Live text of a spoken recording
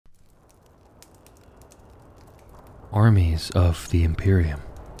Armies of the Imperium.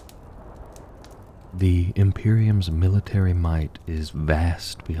 The Imperium's military might is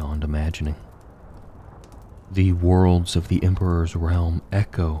vast beyond imagining. The worlds of the Emperor's realm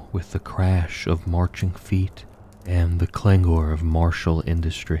echo with the crash of marching feet and the clangor of martial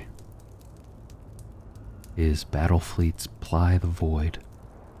industry. His battle fleets ply the void,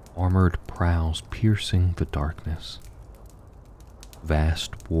 armored prows piercing the darkness.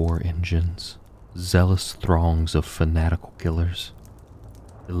 Vast war engines, zealous throngs of fanatical killers,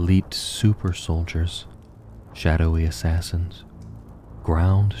 elite super soldiers, shadowy assassins,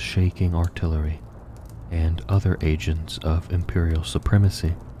 ground-shaking artillery, and other agents of Imperial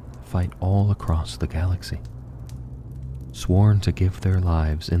supremacy fight all across the galaxy, sworn to give their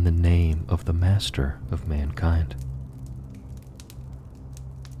lives in the name of the master of mankind.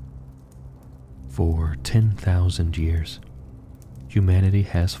 For 10,000 years, humanity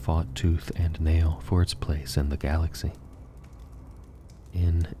has fought tooth and nail for its place in the galaxy.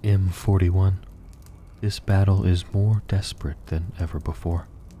 In M41, this battle is more desperate than ever before.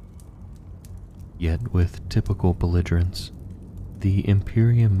 Yet with typical belligerence, the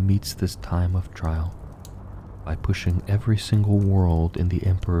Imperium meets this time of trial by pushing every single world in the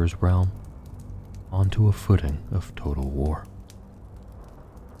Emperor's realm onto a footing of total war.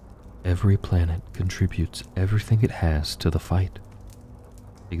 Every planet contributes everything it has to the fight.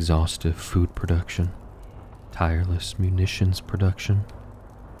 Exhaustive food production, tireless munitions production,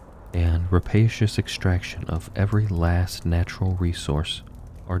 and rapacious extraction of every last natural resource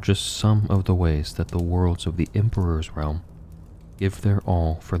are just some of the ways that the worlds of the Emperor's realm give their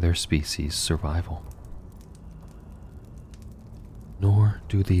all for their species' survival. Nor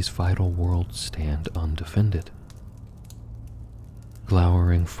do these vital worlds stand undefended.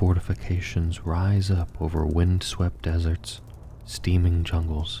 Glowering fortifications rise up over wind-swept deserts, steaming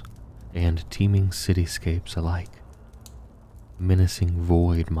jungles, and teeming cityscapes alike. Menacing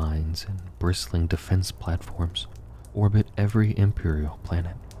void mines and bristling defense platforms orbit every Imperial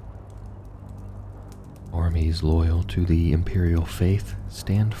planet. Armies loyal to the Imperial faith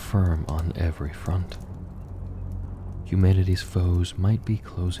stand firm on every front. Humanity's foes might be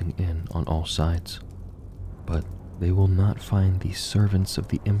closing in on all sides, but they will not find the servants of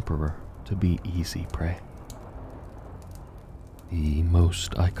the Emperor to be easy prey. The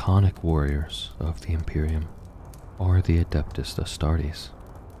most iconic warriors of the Imperium are the Adeptus Astartes,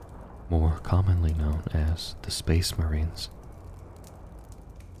 more commonly known as the Space Marines.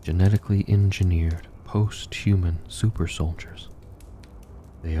 Genetically engineered post-human super soldiers.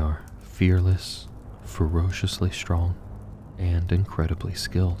 They are fearless, ferociously strong, and incredibly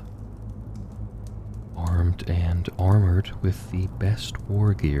skilled. Armed and armored with the best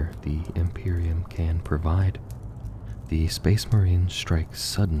war gear the Imperium can provide, the Space Marines strike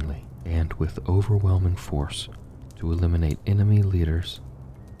suddenly and with overwhelming force to eliminate enemy leaders,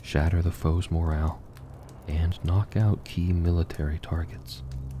 shatter the foe's morale, and knock out key military targets.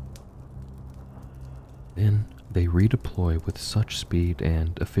 Then they redeploy with such speed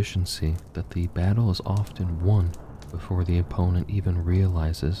and efficiency that the battle is often won before the opponent even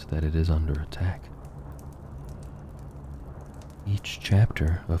realizes that it is under attack. Each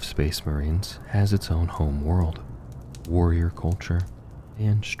chapter of Space Marines has its own home world, warrior culture,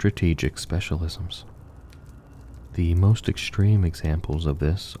 and strategic specialisms. The most extreme examples of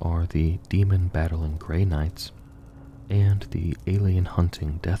this are the demon battling Grey Knights and the alien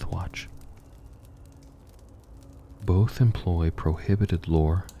hunting Deathwatch. Both employ prohibited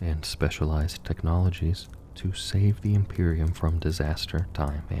lore and specialized technologies to save the Imperium from disaster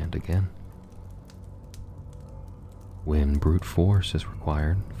time and again. When brute force is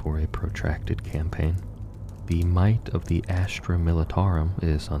required for a protracted campaign, the might of the Astra Militarum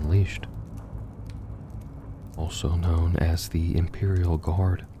is unleashed. Also known as the Imperial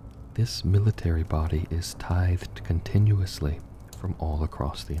Guard, this military body is tithed continuously from all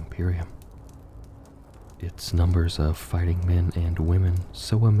across the Imperium. Its numbers of fighting men and women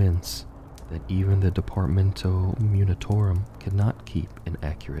so immense that even the Departamento Munitorum cannot keep an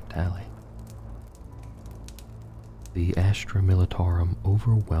accurate tally. The Astra Militarum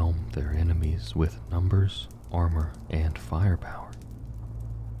overwhelm their enemies with numbers, armor, and firepower.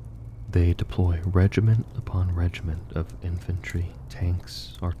 They deploy regiment upon regiment of infantry,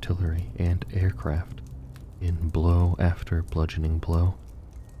 tanks, artillery, and aircraft in blow after bludgeoning blow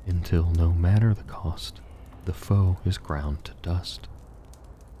until, no matter the cost, the foe is ground to dust.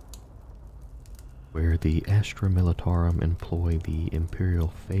 Where the Astra Militarum employ the Imperial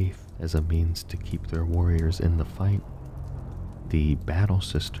faith as a means to keep their warriors in the fight, the Battle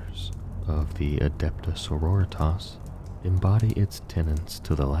Sisters of the Adepta Soroitas embody its tenets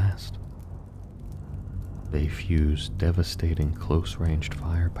to the last. They fuse devastating close-ranged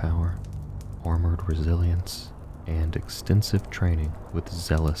firepower, armored resilience, and extensive training with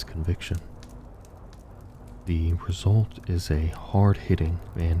zealous conviction. The result is a hard-hitting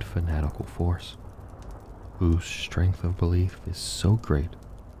and fanatical force, whose strength of belief is so great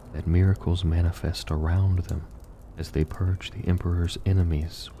that miracles manifest around them as they purge the Emperor's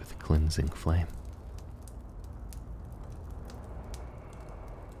enemies with cleansing flame.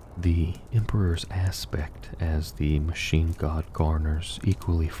 The Emperor's aspect as the machine god garners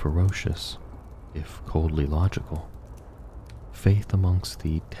equally ferocious, if coldly logical, faith amongst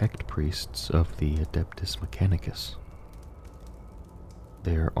the tech priests of the Adeptus Mechanicus.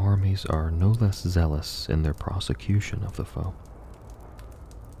 Their armies are no less zealous in their prosecution of the foe.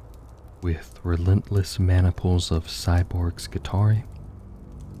 With relentless maniples of cyborg Skitarii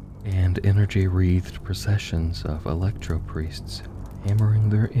and energy-wreathed processions of electro-priests hammering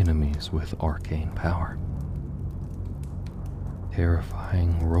their enemies with arcane power.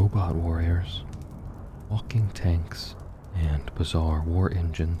 Terrifying robot warriors, walking tanks, and bizarre war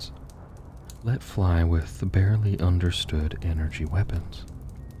engines let fly with barely understood energy weapons.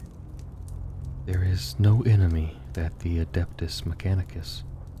 There is no enemy that the Adeptus Mechanicus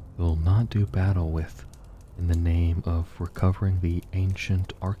will not do battle with in the name of recovering the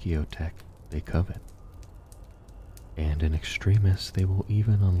ancient archaeotech they covet. And in extremis, they will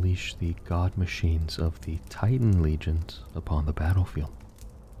even unleash the god machines of the Titan legions upon the battlefield.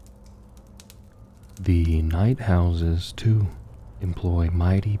 The Night Houses, too, employ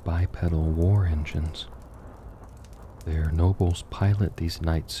mighty bipedal war engines. Their nobles pilot these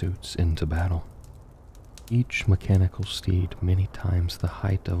night suits into battle, each mechanical steed many times the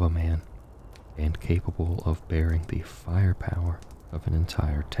height of a man and capable of bearing the firepower of an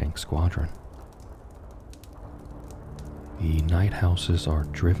entire tank squadron. The Night Houses are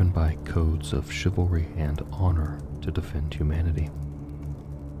driven by codes of chivalry and honor to defend humanity,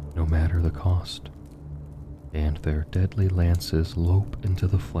 no matter the cost, and their deadly lances lope into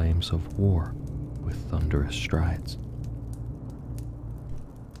the flames of war with thunderous strides.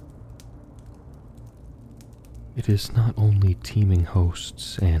 It is not only teeming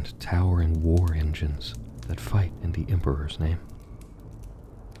hosts and towering war engines that fight in the Emperor's name.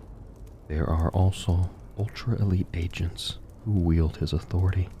 There are also ultra-elite agents who wield his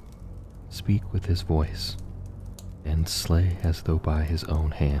authority, speak with his voice, and slay as though by his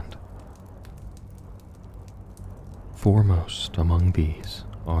own hand. Foremost among these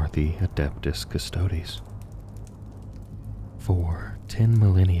are the Adeptus Custodes. For 10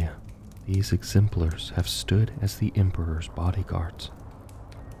 millennia, these exemplars have stood as the Emperor's bodyguards.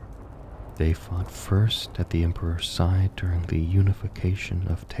 They fought first at the Emperor's side during the unification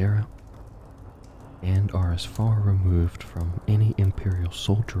of Terra, and are as far removed from any Imperial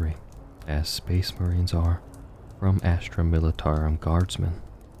soldiery as Space Marines are from Astra Militarum guardsmen.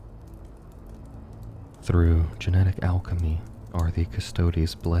 Through genetic alchemy are the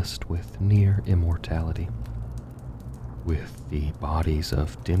Custodes blessed with near immortality, with the bodies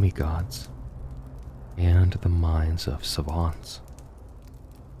of demigods and the minds of savants.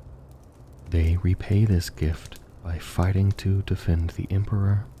 They repay this gift by fighting to defend the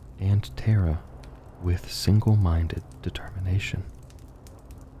Emperor and Terra with single-minded determination,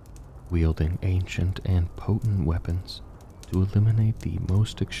 wielding ancient and potent weapons to eliminate the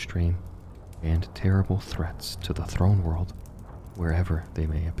most extreme and terrible threats to the throne world wherever they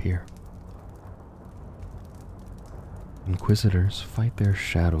may appear. Inquisitors fight their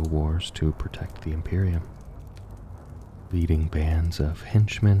shadow wars to protect the Imperium, leading bands of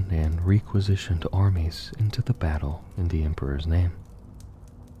henchmen and requisitioned armies into the battle in the Emperor's name.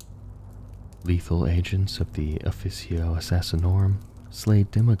 Lethal agents of the Officio Assassinorum slay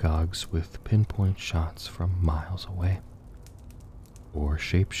demagogues with pinpoint shots from miles away, or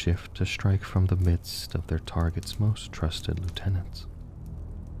shapeshift to strike from the midst of their target's most trusted lieutenants.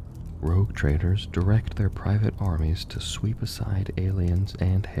 Rogue traders direct their private armies to sweep aside aliens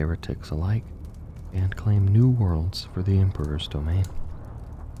and heretics alike and claim new worlds for the Emperor's domain.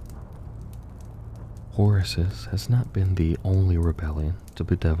 Horus's has not been the only rebellion to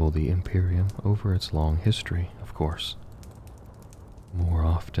bedevil the Imperium over its long history, of course. More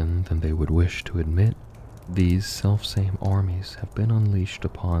often than they would wish to admit, these selfsame armies have been unleashed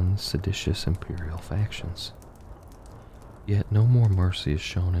upon seditious Imperial factions. Yet no more mercy is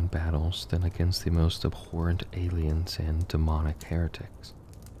shown in battles than against the most abhorrent aliens and demonic heretics.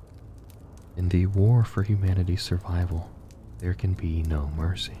 In the war for humanity's survival, there can be no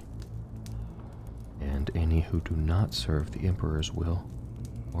mercy. And any who do not serve the Emperor's will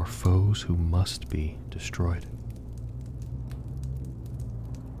are foes who must be destroyed.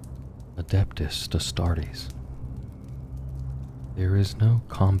 Adeptus Astartes. There is no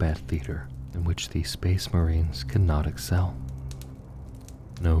combat theater in which the Space Marines cannot excel,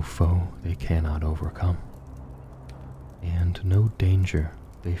 no foe they cannot overcome, and no danger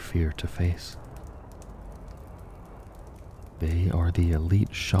they fear to face. They are the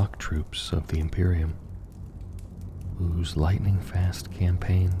elite shock troops of the Imperium, whose lightning-fast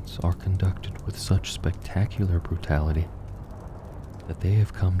campaigns are conducted with such spectacular brutality that they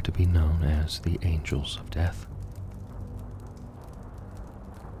have come to be known as the Angels of Death.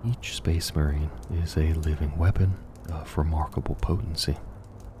 Each Space Marine is a living weapon of remarkable potency,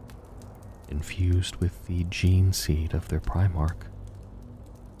 infused with the gene seed of their Primarch,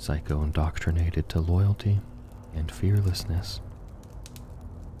 psycho-indoctrinated to loyalty and fearlessness,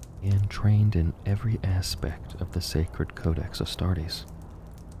 and trained in every aspect of the sacred Codex Astartes.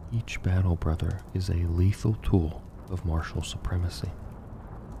 Each battle brother is a lethal tool of martial supremacy.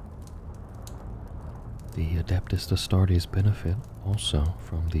 The Adeptus Astartes benefit also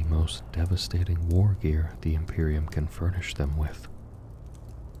from the most devastating war gear the Imperium can furnish them with.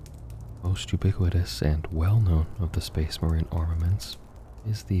 Most ubiquitous and well-known of the Space Marine armaments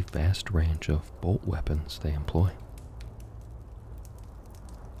is the vast range of bolt weapons they employ.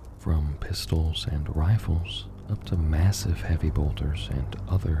 From pistols and rifles up to massive heavy bolters and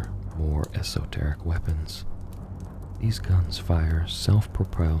other more esoteric weapons, these guns fire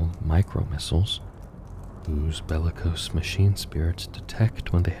self-propelled micro-missiles whose bellicose machine spirits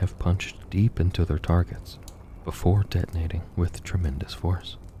detect when they have punched deep into their targets before detonating with tremendous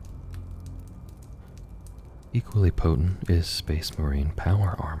force. Equally potent is Space Marine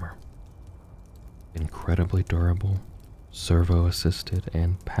power armor. Incredibly durable, servo-assisted,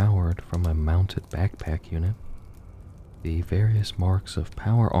 and powered from a mounted backpack unit, the various marks of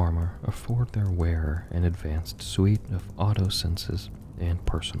power armor afford their wearer an advanced suite of auto-senses and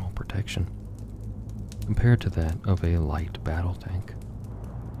personal protection, compared to that of a light battle tank.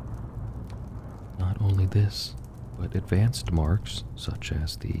 Not only this, but advanced marks such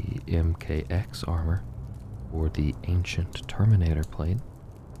as the MKX armor or the ancient Terminator plate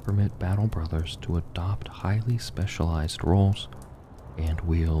permit battle brothers to adopt highly specialized roles and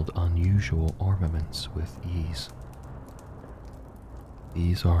wield unusual armaments with ease.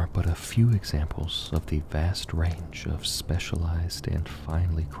 These are but a few examples of the vast range of specialized and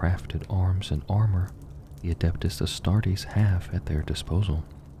finely crafted arms and armor the Adeptus Astartes have at their disposal.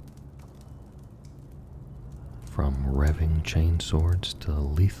 From revving chainswords to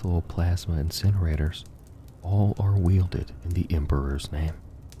lethal plasma incinerators, all are wielded in the Emperor's name.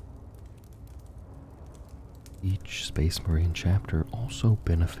 Each Space Marine chapter also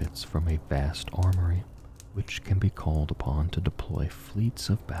benefits from a vast armory, which can be called upon to deploy fleets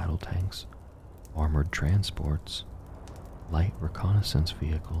of battle tanks, armored transports, light reconnaissance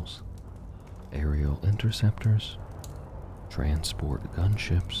vehicles, aerial interceptors, transport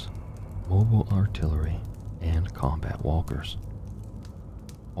gunships, mobile artillery, and combat walkers.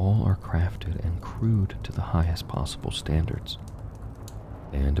 All are crafted and crewed to the highest possible standards,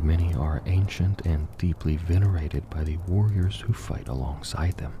 and many are ancient and deeply venerated by the warriors who fight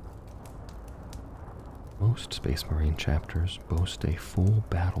alongside them. Most Space Marine chapters boast a full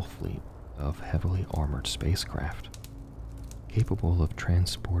battle fleet of heavily armored spacecraft, capable of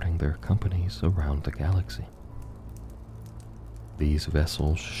transporting their companies around the galaxy. These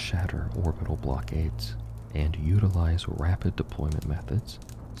vessels shatter orbital blockades and utilize rapid deployment methods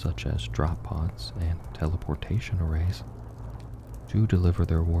such as drop pods and teleportation arrays to deliver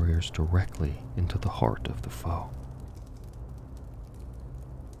their warriors directly into the heart of the foe.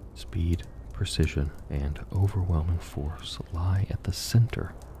 Speed, precision, and overwhelming force lie at the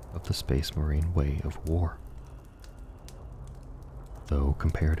center of the Space Marine way of war. Though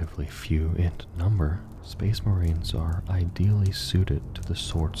comparatively few in number, Space Marines are ideally suited to the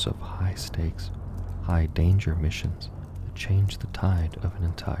sorts of high-stakes, high-danger missions that change the tide of an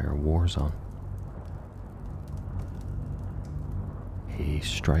entire war zone. A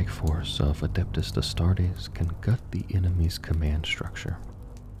strike force of Adeptus Astartes can gut the enemy's command structure.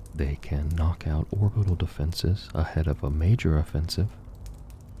 They can knock out orbital defenses ahead of a major offensive,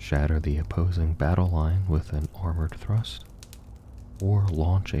 shatter the opposing battle line with an armored thrust, or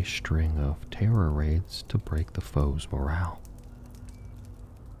launch a string of terror raids to break the foe's morale.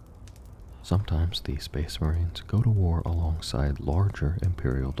 Sometimes the Space Marines go to war alongside larger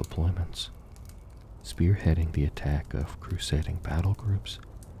Imperial deployments, spearheading the attack of crusading battle groups,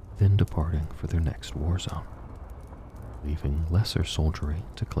 then departing for their next war zone, leaving lesser soldiery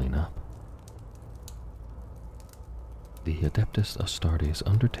to clean up. The Adeptus Astartes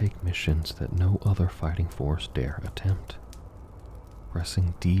undertake missions that no other fighting force dare attempt.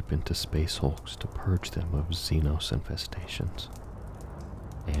 pressing deep into space hulks to purge them of Xenos infestations,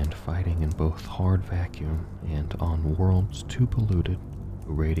 and fighting in both hard vacuum and on worlds too polluted,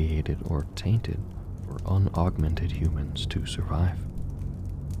 irradiated, or tainted for unaugmented humans to survive.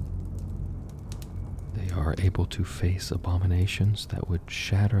 They are able to face abominations that would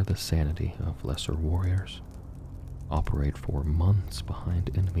shatter the sanity of lesser warriors, operate for months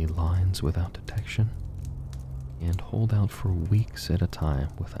behind enemy lines without detection, and hold out for weeks at a time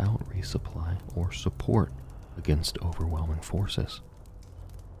without resupply or support against overwhelming forces.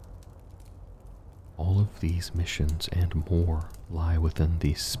 All of these missions and more lie within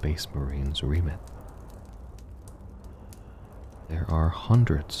the Space Marines' remit. There are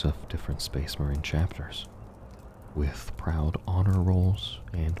hundreds of different Space Marine chapters, with proud honor rolls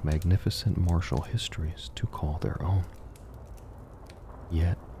and magnificent martial histories to call their own.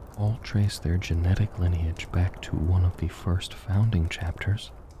 Yet, all trace their genetic lineage back to one of the first founding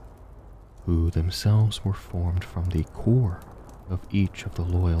chapters, who themselves were formed from the core of each of the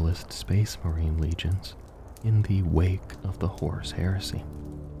Loyalist Space Marine legions in the wake of the Horus Heresy.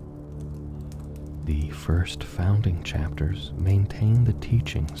 The first founding chapters maintain the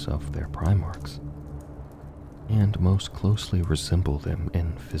teachings of their primarchs, and most closely resemble them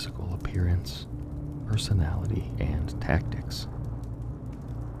in physical appearance, personality, and tactics.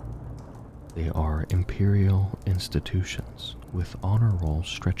 They are imperial institutions with honor rolls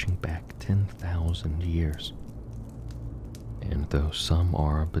stretching back 10,000 years. And though some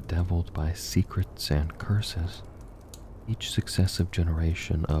are bedeviled by secrets and curses, each successive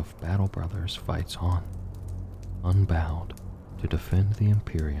generation of Battle Brothers fights on, unbowed, to defend the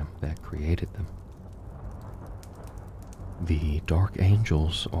Imperium that created them. The Dark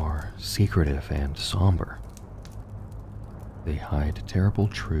Angels are secretive and somber. They hide terrible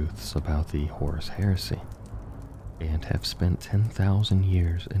truths about the Horus Heresy, and have spent 10,000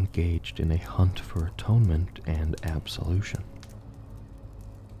 years engaged in a hunt for atonement and absolution.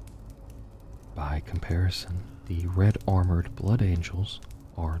 By comparison, the red-armored Blood Angels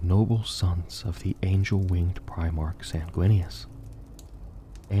are noble sons of the angel-winged Primarch Sanguinius,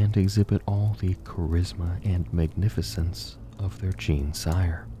 and exhibit all the charisma and magnificence of their gene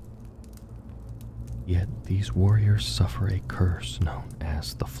sire. Yet these warriors suffer a curse known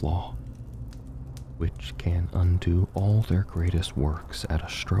as the Flaw, which can undo all their greatest works at a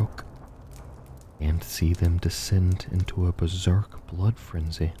stroke, and see them descend into a berserk blood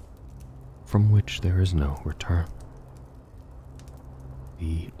frenzy from which there is no return.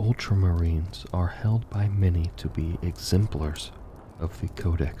 The Ultramarines are held by many to be exemplars of the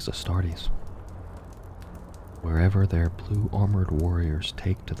Codex Astartes. Wherever their blue-armored warriors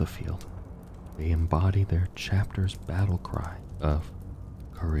take to the field, they embody their chapter's battle cry of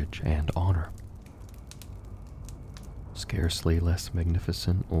courage and honor. Scarcely less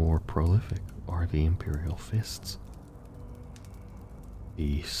magnificent or prolific are the Imperial Fists,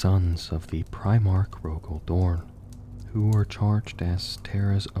 the sons of the Primarch Rogel Dorn, who are charged as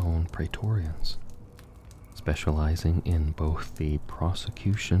Terra's own Praetorians, specializing in both the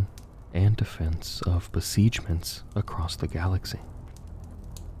prosecution and defense of besiegements across the galaxy.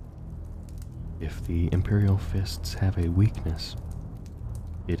 If the Imperial Fists have a weakness,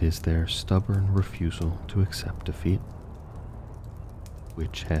 it is their stubborn refusal to accept defeat,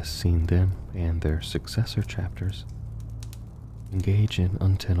 which has seen them and their successor chapters engage in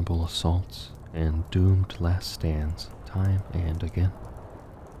untenable assaults and doomed last stands time and again.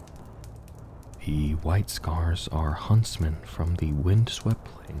 The White Scars are huntsmen from the wind-swept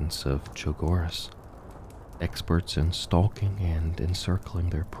plains of Chogoris, experts in stalking and encircling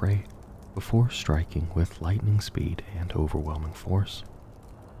their prey before striking with lightning speed and overwhelming force.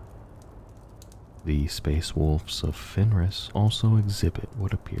 The Space Wolves of Fenris also exhibit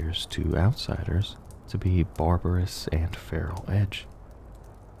what appears to outsiders to be barbarous and feral edge.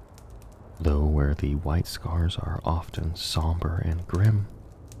 Though where the White Scars are often somber and grim,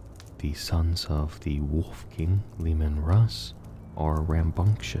 the sons of the Wolf King Leman Russ are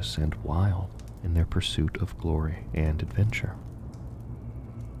rambunctious and wild in their pursuit of glory and adventure.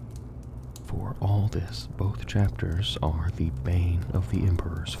 For all this, both chapters are the bane of the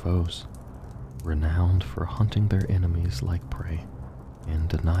Emperor's foes, renowned for hunting their enemies like prey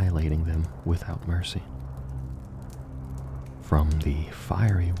and annihilating them without mercy. From the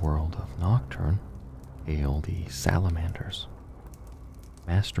fiery world of Nocturne hail the Salamanders,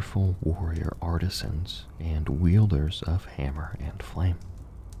 masterful warrior artisans and wielders of hammer and flame,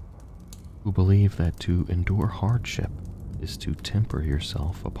 who believe that to endure hardship is to temper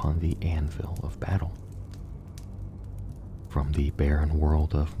yourself upon the anvil of battle. From the barren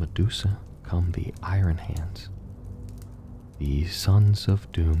world of Medusa come the Iron Hands, the sons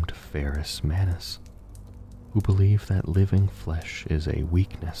of doomed Ferris Manus, who believe that living flesh is a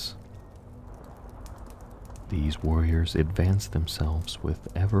weakness. These warriors advance themselves with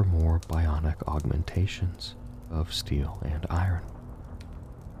ever more bionic augmentations of steel and iron,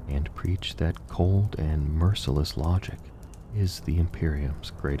 and preach that cold and merciless logic is the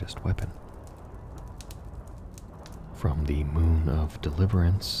Imperium's greatest weapon. From the Moon of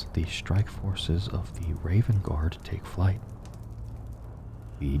Deliverance, the strike forces of the Raven Guard take flight.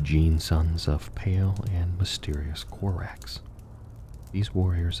 The Gene Sons of Pale and Mysterious Korax. These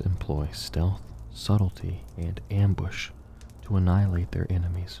warriors employ stealth, subtlety, and ambush to annihilate their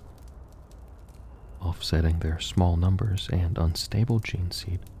enemies, offsetting their small numbers and unstable gene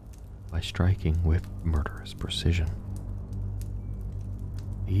seed by striking with murderous precision.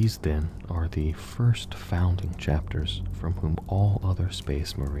 These, then, are the first founding chapters from whom all other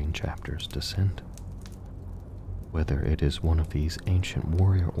Space Marine chapters descend. Whether it is one of these ancient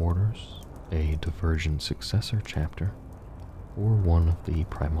warrior orders, a divergent successor chapter, or one of the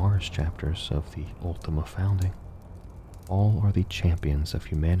Primaris chapters of the Ultima founding, all are the champions of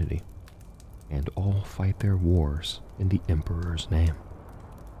humanity, and all fight their wars in the Emperor's name.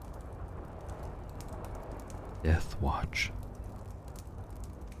 Deathwatch.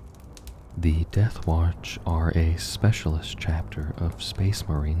 The Deathwatch are a specialist chapter of Space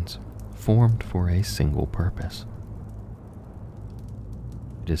Marines formed for a single purpose.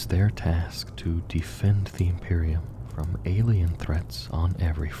 It is their task to defend the Imperium from alien threats on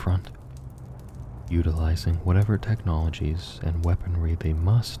every front, utilizing whatever technologies and weaponry they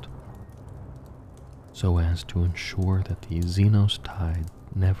must, so as to ensure that the Xenos tide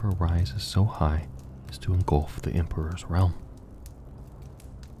never rises so high as to engulf the Emperor's realm.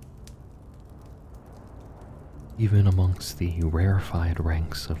 Even amongst the rarefied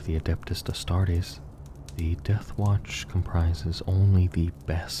ranks of the Adeptus Astartes, the Deathwatch comprises only the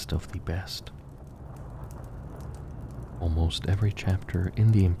best of the best. Almost every chapter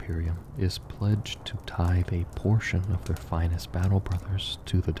in the Imperium is pledged to tithe a portion of their finest battle brothers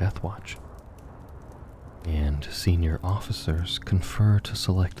to the Deathwatch, and senior officers confer to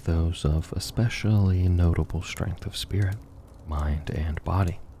select those of especially notable strength of spirit, mind, and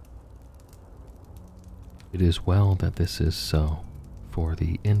body. It is well that this is so, for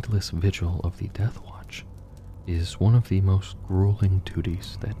the endless vigil of the Deathwatch is one of the most grueling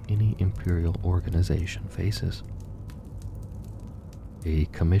duties that any Imperial organization faces. A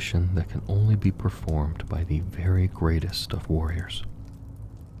commission that can only be performed by the very greatest of warriors.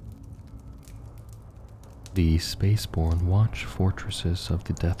 The spaceborne watch fortresses of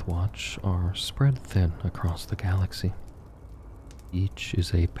the Deathwatch are spread thin across the galaxy. Each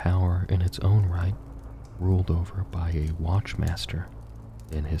is a power in its own right, ruled over by a watchmaster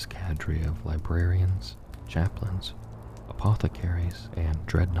and his cadre of librarians, chaplains, apothecaries, and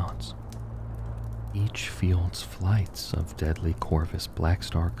dreadnoughts. Each fields flights of deadly Corvus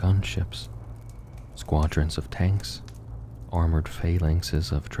Blackstar gunships, squadrons of tanks, armored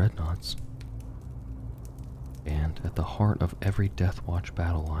phalanxes of dreadnoughts, and at the heart of every Deathwatch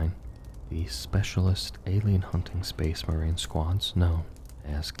battle line, the specialist alien hunting Space Marine squads known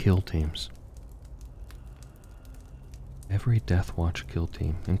as kill teams. Every Deathwatch kill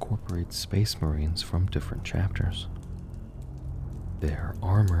team incorporates Space Marines from different chapters. Their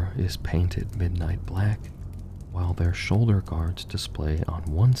armor is painted midnight black, while their shoulder guards display on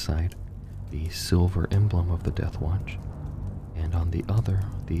one side the silver emblem of the Deathwatch, and on the other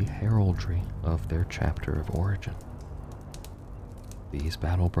the heraldry of their chapter of origin. These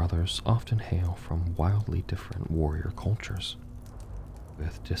battle brothers often hail from wildly different warrior cultures,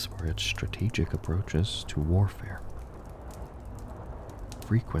 with disparate strategic approaches to warfare.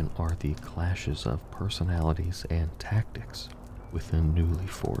 Frequent are the clashes of personalities and tactics within newly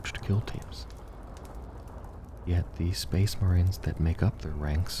forged kill teams. Yet the Space Marines that make up their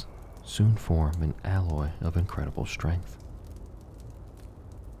ranks soon form an alloy of incredible strength.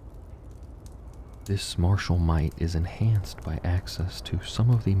 This martial might is enhanced by access to some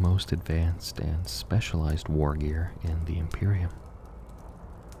of the most advanced and specialized war gear in the Imperium.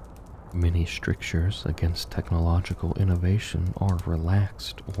 Many strictures against technological innovation are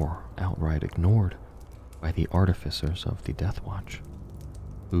relaxed or outright ignored by the artificers of the Deathwatch,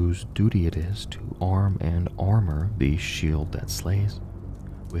 whose duty it is to arm and armor the shield that slays,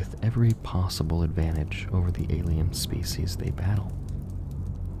 with every possible advantage over the alien species they battle.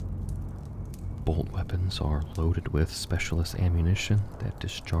 Bolt weapons are loaded with specialist ammunition that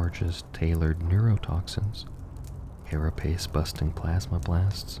discharges tailored neurotoxins, carapace-busting plasma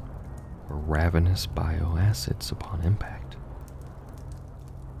blasts, or ravenous bioacids upon impact.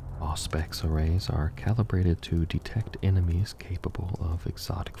 Auspex arrays are calibrated to detect enemies capable of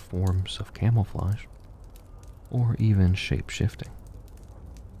exotic forms of camouflage, or even shape-shifting.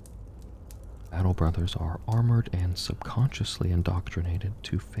 Battle Brothers are armored and subconsciously indoctrinated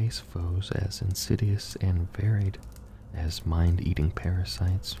to face foes as insidious and varied as mind-eating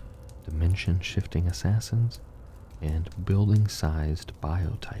parasites, dimension-shifting assassins, and building-sized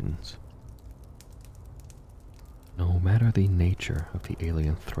biotitans. No matter the nature of the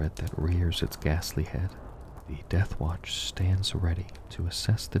alien threat that rears its ghastly head, the Deathwatch stands ready to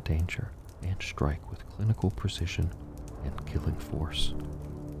assess the danger and strike with clinical precision and killing force,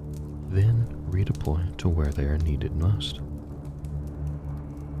 then redeploy to where they are needed most.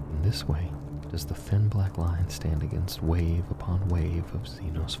 In this way does the thin black line stand against wave upon wave of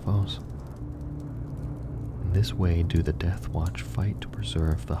Xenos foes. In this way do the Deathwatch fight to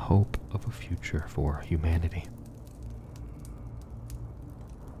preserve the hope of a future for humanity.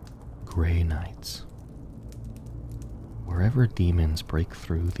 Grey Knights. Wherever demons break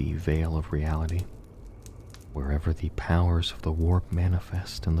through the veil of reality, wherever the powers of the warp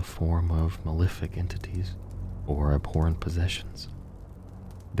manifest in the form of malefic entities or abhorrent possessions,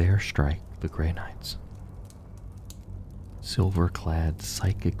 there strike the Grey Knights. Silver-clad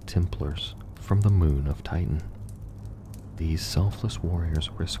psychic Templars from the moon of Titan. These selfless warriors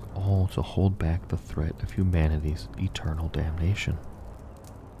risk all to hold back the threat of humanity's eternal damnation.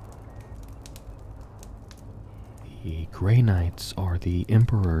 The Grey Knights are the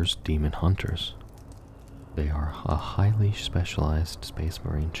Emperor's demon hunters. They are a highly specialized Space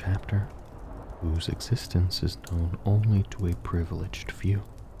Marine chapter whose existence is known only to a privileged few,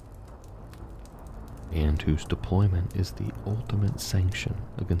 and whose deployment is the ultimate sanction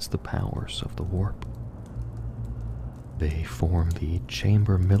against the powers of the warp. They form the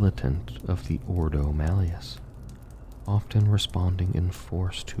chamber militant of the Ordo Malleus, often responding in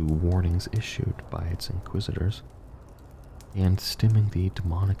force to warnings issued by its inquisitors, and stemming the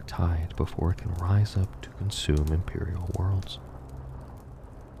demonic tide before it can rise up to consume Imperial worlds.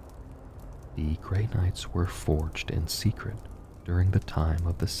 The Grey Knights were forged in secret during the time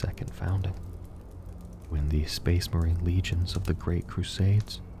of the Second Founding, when the Space Marine legions of the Great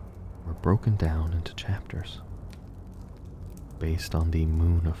Crusades were broken down into chapters. Based on the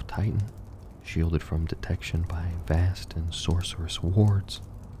moon of Titan, shielded from detection by vast and sorcerous wards,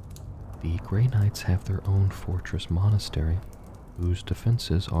 the Grey Knights have their own fortress monastery whose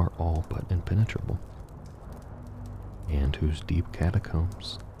defenses are all but impenetrable, and whose deep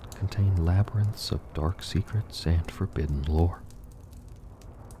catacombs contain labyrinths of dark secrets and forbidden lore.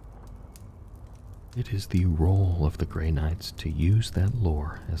 It is the role of the Grey Knights to use that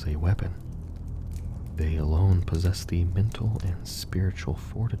lore as a weapon. They alone possess the mental and spiritual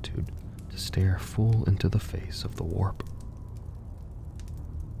fortitude to stare full into the face of the warp.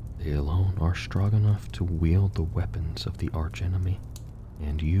 They alone are strong enough to wield the weapons of the archenemy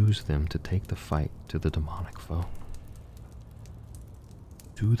and use them to take the fight to the demonic foe.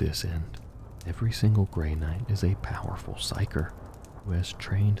 To this end, every single Grey Knight is a powerful psyker who has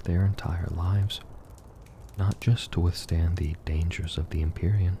trained their entire lives, not just to withstand the dangers of the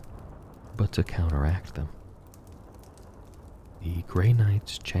Imperium, but to counteract them. The Grey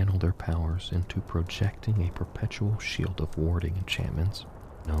Knights channel their powers into projecting a perpetual shield of warding enchantments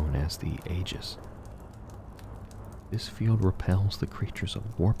known as the Aegis. This field repels the creatures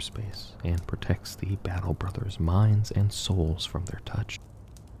of warp space and protects the Battle Brothers' minds and souls from their touch.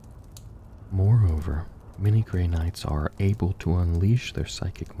 Moreover, many Grey Knights are able to unleash their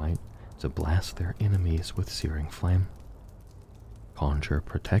psychic might to blast their enemies with searing flame, conjure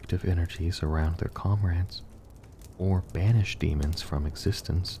protective energies around their comrades, or banish demons from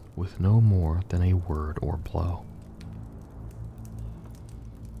existence with no more than a word or blow.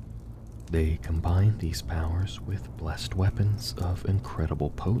 They combine these powers with blessed weapons of incredible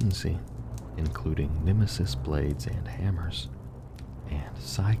potency, including nemesis blades and hammers, and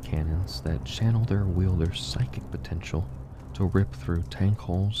psi cannons that channel their wielders' psychic potential to rip through tank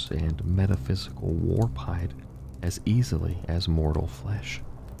hulls and metaphysical warp hide as easily as mortal flesh.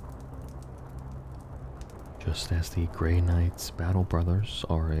 Just as the Grey Knights' Battle Brothers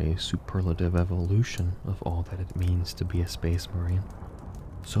are a superlative evolution of all that it means to be a Space Marine,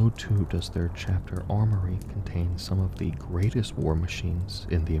 so too does their chapter armory contain some of the greatest war machines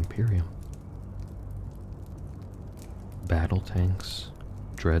in the Imperium. Battle tanks,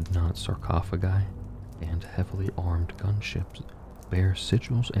 dreadnought sarcophagi, and heavily armed gunships bear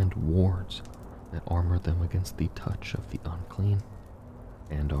sigils and wards that armor them against the touch of the unclean,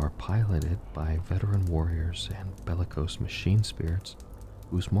 and are piloted by veteran warriors and bellicose machine spirits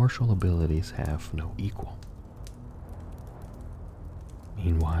whose martial abilities have no equal.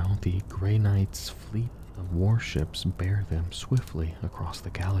 Meanwhile, the Grey Knight's fleet of warships bear them swiftly across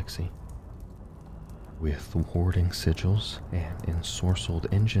the galaxy. With warding sigils and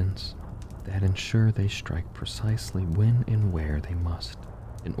ensorcelled engines that ensure they strike precisely when and where they must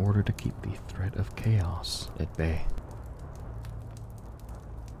in order to keep the threat of chaos at bay.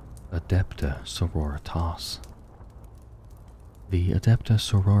 Adepta Soroitas. The Adepta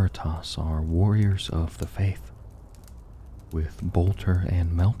Soroitas are warriors of the faith. With bolter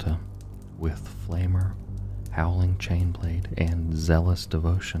and melta, with flamer, howling chainblade, and zealous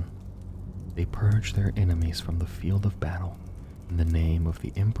devotion, they purge their enemies from the field of battle in the name of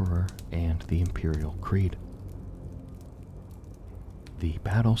the Emperor and the Imperial Creed. The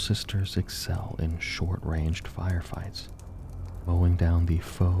Battle Sisters excel in short-ranged firefights, mowing down the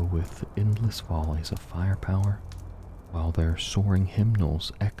foe with endless volleys of firepower, while their soaring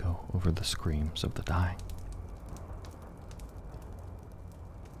hymnals echo over the screams of the dying.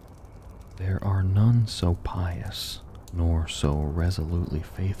 There are none so pious, nor so resolutely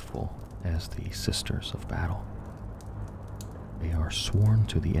faithful as the Sisters of Battle. They are sworn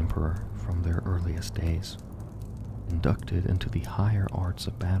to the Emperor from their earliest days, inducted into the higher arts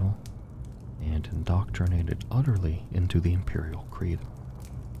of battle, and indoctrinated utterly into the Imperial Creed.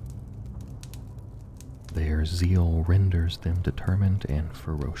 Their zeal renders them determined and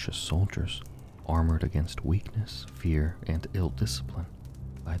ferocious soldiers, armored against weakness, fear, and ill discipline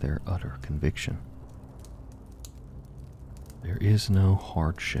by their utter conviction. There is no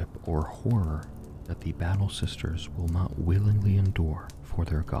hardship or horror that the Battle Sisters will not willingly endure for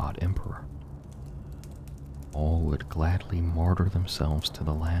their God Emperor. All would gladly martyr themselves to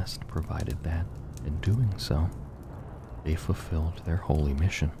the last, provided that, in doing so, they fulfilled their holy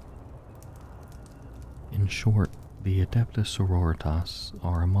mission. In short, the Adepta Soroitas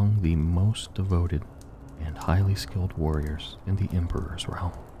are among the most devoted and highly skilled warriors in the Emperor's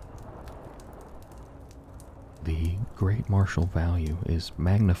realm. The great martial value is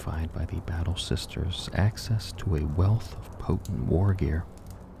magnified by the Battle Sisters' access to a wealth of potent war gear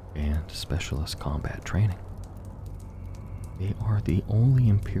and specialist combat training. They are the only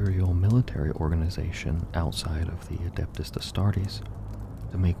Imperial military organization outside of the Adeptus Astartes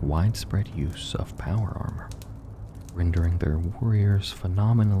to make widespread use of power armor, rendering their warriors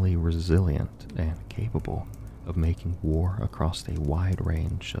phenomenally resilient and capable of making war across a wide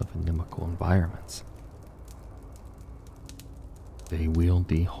range of inimical environments. They wield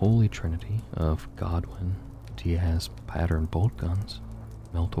the holy trinity of Godwin, Diaz pattern bolt guns,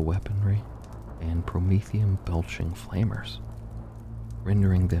 melta weaponry, and promethium belching flamers,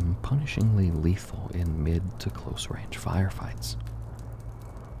 rendering them punishingly lethal in mid to close range firefights.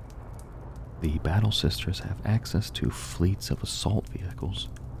 The Battle Sisters have access to fleets of assault vehicles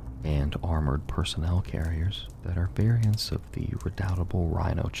and armored personnel carriers that are variants of the redoubtable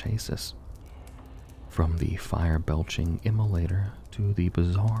Rhino Chasis, from the fire-belching Immolator to the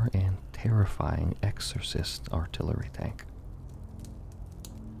bizarre and terrifying Exorcist artillery tank.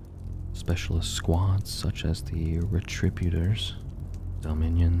 Specialist squads such as the Retributors,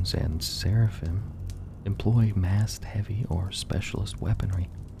 Dominions, and Seraphim employ massed heavy or specialist weaponry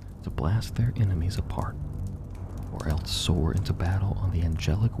to blast their enemies apart, or else soar into battle on the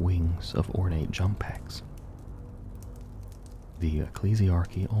angelic wings of ornate jump packs. The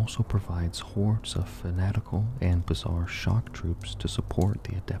Ecclesiarchy also provides hordes of fanatical and bizarre shock troops to support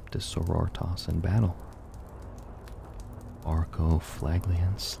the Adeptus Soroitas in battle. Arco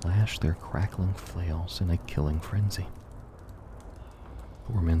Flagellians slash their crackling flails in a killing frenzy.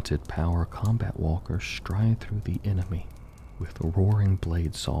 Tormented power combat walkers stride through the enemy with roaring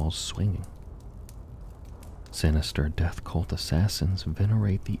blade saws swinging. Sinister death cult assassins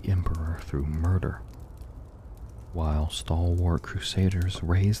venerate the Emperor through murder, while stalwart crusaders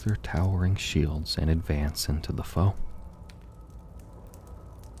raise their towering shields and advance into the foe.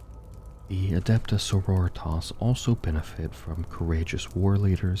 The Adepta Soroitas also benefit from courageous war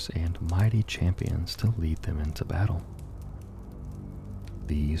leaders and mighty champions to lead them into battle.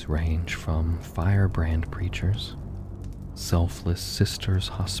 These range from firebrand preachers, selfless sisters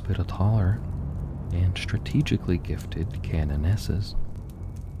hospitaller, and strategically gifted canonesses,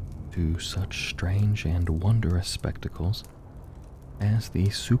 to such strange and wondrous spectacles as the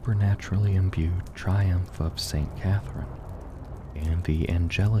supernaturally imbued triumph of Saint Catherine and the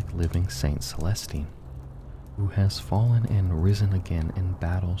angelic living Saint Celestine, who has fallen and risen again in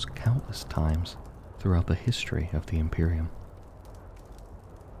battles countless times throughout the history of the Imperium.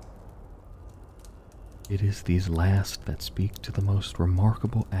 It is these last that speak to the most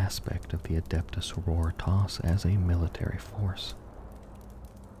remarkable aspect of the Adepta Soroitas as a military force.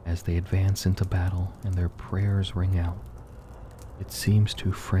 As they advance into battle and their prayers ring out, It seems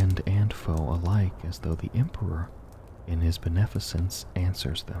to friend and foe alike as though the Emperor, in his beneficence,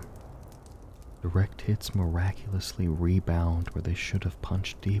 answers them. Direct hits miraculously rebound where they should have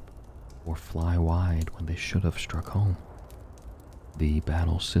punched deep, or fly wide when they should have struck home. The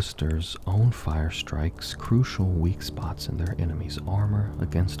Battle Sisters' own fire strikes crucial weak spots in their enemy's armor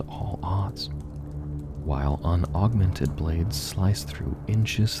against all odds, while unaugmented blades slice through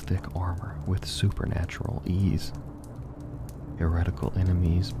inches-thick armor with supernatural ease. Heretical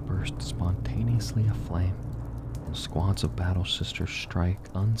enemies burst spontaneously aflame, and squads of Battle Sisters strike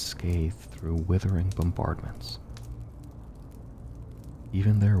unscathed through withering bombardments.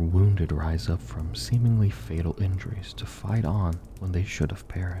 Even their wounded rise up from seemingly fatal injuries to fight on when they should have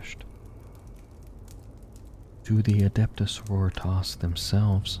perished. To the Adepta Soroitas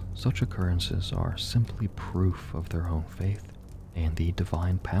themselves, such occurrences are simply proof of their own faith and the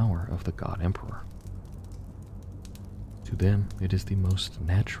divine power of the God Emperor. To them, it is the most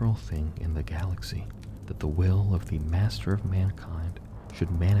natural thing in the galaxy that the will of the Master of Mankind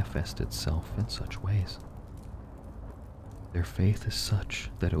should manifest itself in such ways. Their faith is such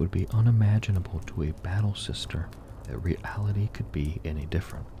that it would be unimaginable to a battle sister that reality could be any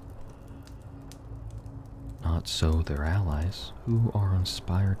different. Not so their allies, who are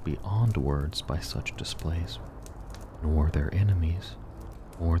inspired beyond words by such displays, nor their enemies.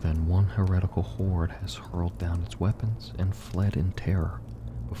 More than one heretical horde has hurled down its weapons and fled in terror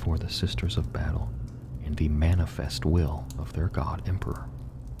before the Sisters of Battle and the manifest will of their God Emperor.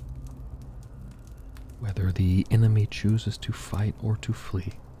 Whether the enemy chooses to fight or to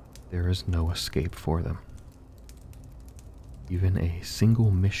flee, there is no escape for them. Even a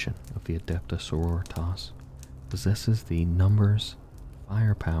single mission of the Adepta Soroitas possesses the numbers,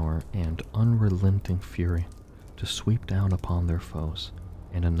 firepower, and unrelenting fury to sweep down upon their foes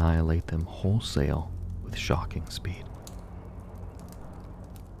and annihilate them wholesale with shocking speed.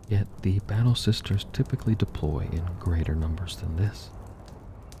 Yet the Battle Sisters typically deploy in greater numbers than this,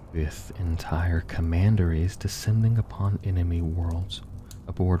 with entire commanderies descending upon enemy worlds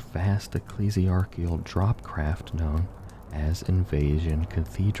aboard vast ecclesiarchical drop craft known as invasion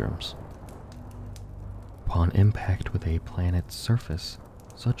cathedrals. Upon impact with a planet's surface,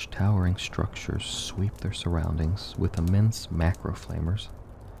 such towering structures sweep their surroundings with immense macro flamers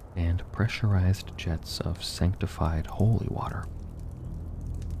and pressurized jets of sanctified holy water.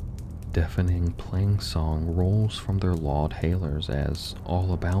 Deafening plainsong rolls from their laud hailers as,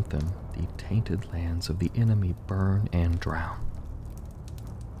 all about them, the tainted lands of the enemy burn and drown.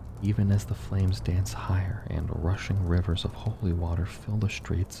 Even as the flames dance higher and rushing rivers of holy water fill the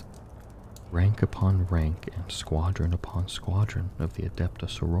streets, rank upon rank and squadron upon squadron of the Adepta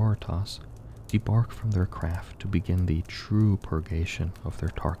Soroitas debark from their craft to begin the true purgation of their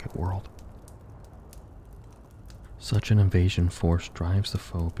target world. Such an invasion force drives the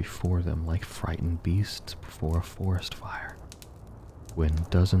foe before them like frightened beasts before a forest fire, when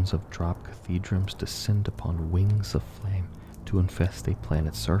dozens of drop cathedrals descend upon wings of flame to infest a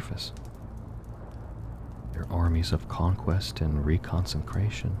planet's surface. Their armies of conquest and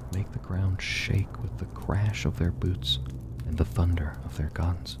reconsecration make the ground shake with the crash of their boots and the thunder of their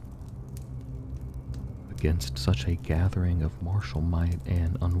guns. Against such a gathering of martial might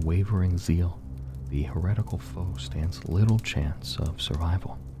and unwavering zeal, the heretical foe stands little chance of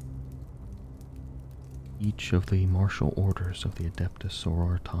survival. Each of the martial orders of the Adeptus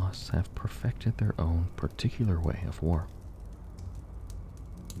Soroitas have perfected their own particular way of war.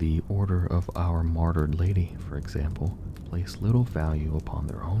 The Order of Our Martyred Lady, for example, place little value upon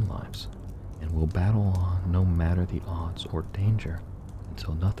their own lives, and will battle on no matter the odds or danger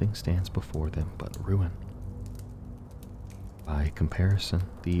until nothing stands before them but ruin. By comparison,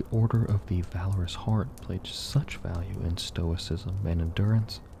 the Order of the Valorous Heart place such value in stoicism and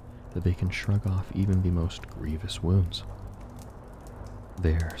endurance that they can shrug off even the most grievous wounds.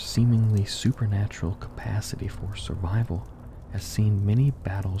 Their seemingly supernatural capacity for survival has seen many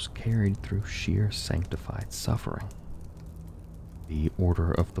battles carried through sheer sanctified suffering. The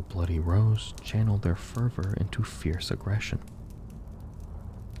Order of the Bloody Rose channeled their fervor into fierce aggression,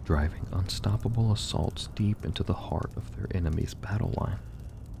 driving unstoppable assaults deep into the heart of their enemy's battle line,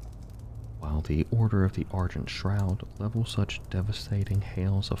 while the Order of the Argent Shroud level such devastating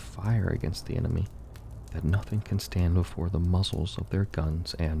hails of fire against the enemy that nothing can stand before the muzzles of their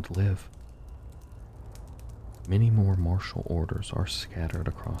guns and live. Many more martial orders are scattered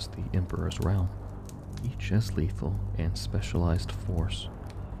across the Emperor's realm, each as lethal and specialized force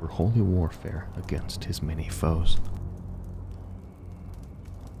for holy warfare against his many foes.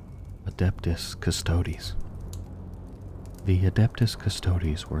 Adeptus Custodes. The Adeptus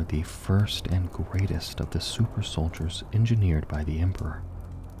Custodes were the first and greatest of the super soldiers engineered by the Emperor.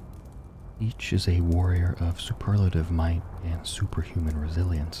 Each is a warrior of superlative might and superhuman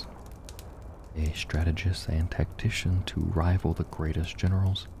resilience, a strategist and tactician to rival the greatest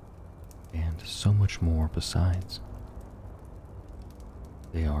generals, and so much more besides.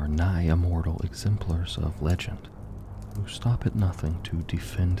 They are nigh immortal exemplars of legend, who stop at nothing to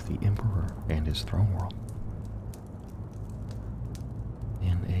defend the Emperor and his throne world.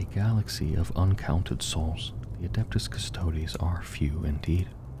 In a galaxy of uncounted souls, the Adeptus Custodes are few indeed.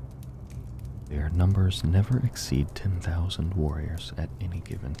 Their numbers never exceed 10,000 warriors at any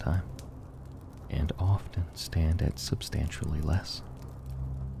given time, and often stand at substantially less.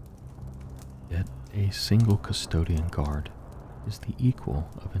 Yet a single custodian guard is the equal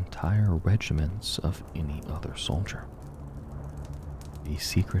of entire regiments of any other soldier. The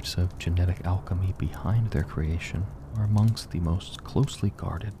secrets of genetic alchemy behind their creation are amongst the most closely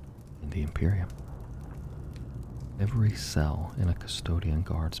guarded in the Imperium. Every cell in a custodian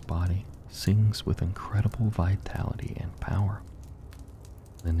guard's body sings with incredible vitality and power,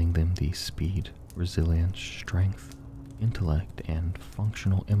 lending them the speed, resilience, strength, intellect, and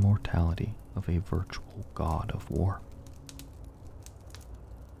functional immortality of a virtual god of war.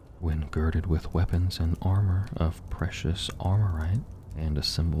 When girded with weapons and armor of precious armorite and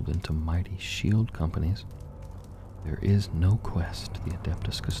assembled into mighty shield companies, there is no quest the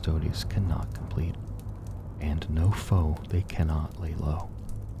Adeptus Custodes cannot complete, and no foe they cannot lay low.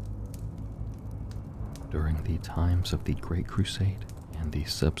 During the times of the Great Crusade and the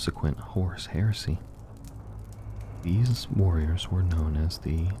subsequent Horus Heresy, these warriors were known as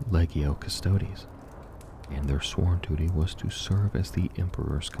the Legio Custodes, and their sworn duty was to serve as the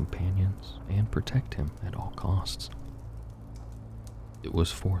Emperor's companions and protect him at all costs. It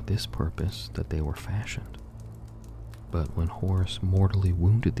was for this purpose that they were fashioned. But when Horus mortally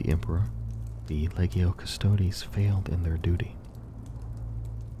wounded the Emperor, the Legio Custodes failed in their duty.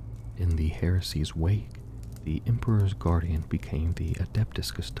 In the heresy's wake, the Emperor's guardian became the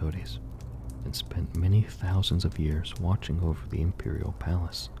Adeptus Custodes, and spent many thousands of years watching over the Imperial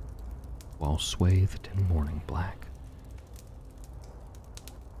Palace, while swathed in mourning black.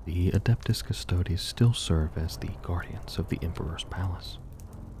 The Adeptus Custodes still serve as the guardians of the Emperor's palace.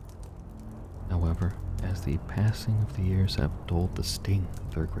 However, as the passing of the years have dulled the sting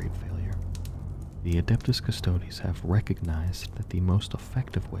of their great failure, the Adeptus Custodes have recognized that the most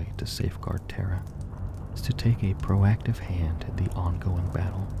effective way to safeguard Terra is to take a proactive hand in the ongoing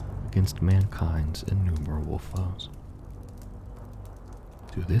battle against mankind's innumerable foes.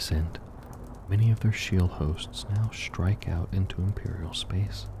 To this end, many of their shield hosts now strike out into Imperial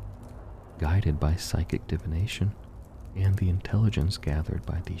space, guided by psychic divination and the intelligence gathered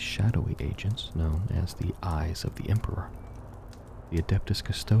by the shadowy agents known as the Eyes of the Emperor. The Adeptus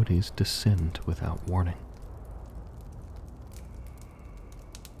Custodes descend without warning.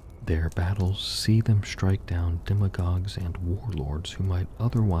 Their battles see them strike down demagogues and warlords who might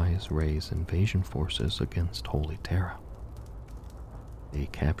otherwise raise invasion forces against Holy Terra. They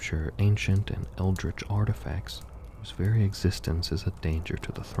capture ancient and eldritch artifacts whose very existence is a danger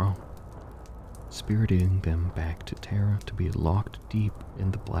to the throne, spiriting them back to Terra to be locked deep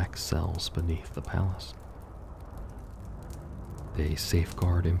in the black cells beneath the palace. They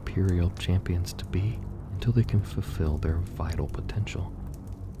safeguard Imperial champions to be until they can fulfill their vital potential,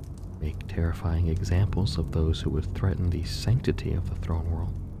 make terrifying examples of those who would threaten the sanctity of the throne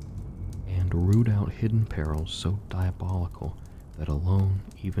world, and root out hidden perils so diabolical that alone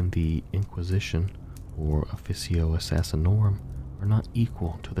even the Inquisition or Officio Assassinorum are not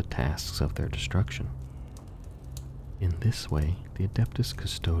equal to the tasks of their destruction. In this way, the Adeptus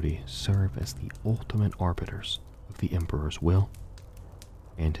Custodes serve as the ultimate arbiters of the Emperor's will,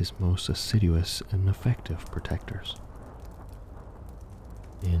 and his most assiduous and effective protectors.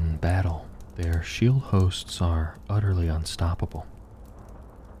 In battle, their shield hosts are utterly unstoppable.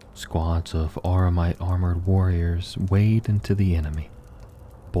 Squads of Auramite armored warriors wade into the enemy,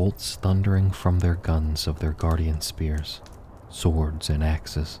 bolts thundering from their guns of their guardian spears, swords and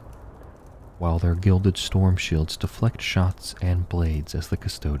axes, while their gilded storm shields deflect shots and blades as the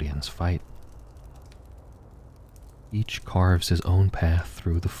custodians fight. Each carves his own path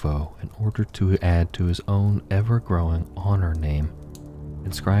through the foe in order to add to his own ever-growing honor name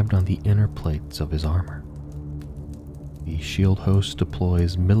inscribed on the inner plates of his armor. The shield host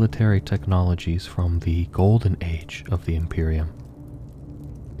deploys military technologies from the golden age of the Imperium,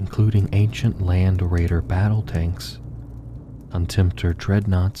 including ancient land raider battle tanks, Contemptor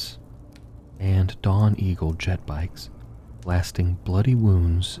dreadnoughts, and Dawn Eagle jet bikes, blasting bloody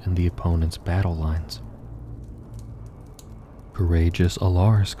wounds in the opponent's battle lines. courageous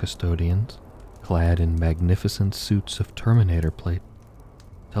Alaris custodians, clad in magnificent suits of Terminator plate,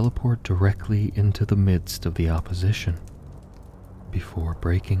 teleport directly into the midst of the opposition, before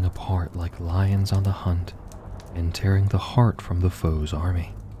breaking apart like lions on the hunt and tearing the heart from the foe's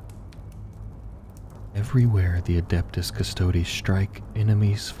army. Everywhere the Adeptus Custodes strike,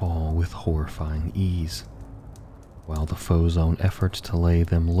 enemies fall with horrifying ease, while the foe's own efforts to lay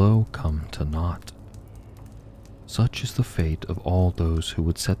them low come to naught. Such is the fate of all those who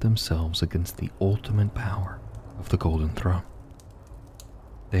would set themselves against the ultimate power of the Golden Throne.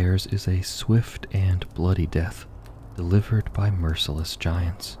 Theirs is a swift and bloody death delivered by merciless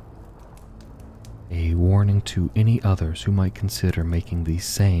giants, a warning to any others who might consider making the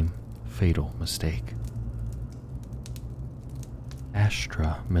same fatal mistake.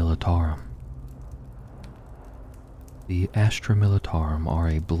 Astra Militarum. The Astra Militarum are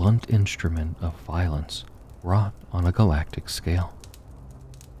a blunt instrument of violence wrought on a galactic scale.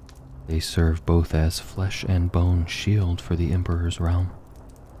 They serve both as flesh and bone shield for the Emperor's realm,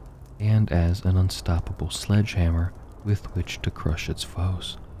 and as an unstoppable sledgehammer with which to crush its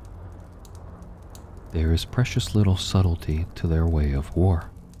foes. There is precious little subtlety to their way of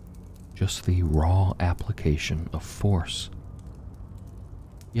war, just the raw application of force.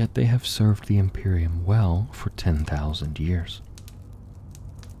 Yet they have served the Imperium well for 10,000 years.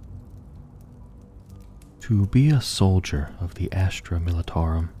 To be a soldier of the Astra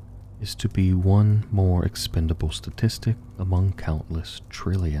Militarum is to be one more expendable statistic among countless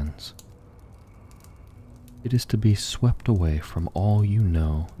trillions. It is to be swept away from all you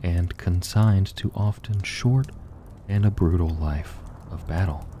know and consigned to often short and a brutal life of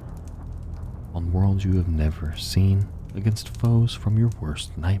battle, on worlds you have never seen, against foes from your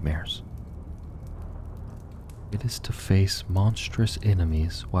worst nightmares. It is to face monstrous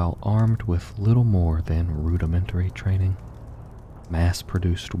enemies while armed with little more than rudimentary training,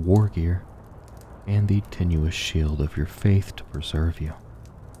 mass-produced war gear, and the tenuous shield of your faith to preserve you.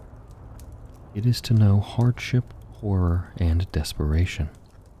 It is to know hardship, horror, and desperation.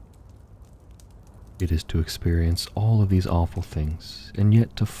 It is to experience all of these awful things, and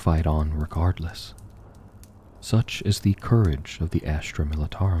yet to fight on regardless. Such is the courage of the Astra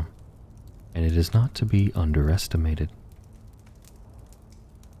Militarum, and it is not to be underestimated.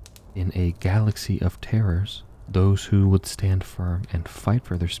 In a galaxy of terrors, those who would stand firm and fight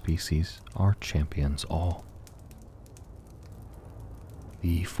for their species are champions all.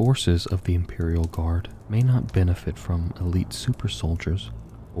 The forces of the Imperial Guard may not benefit from elite super soldiers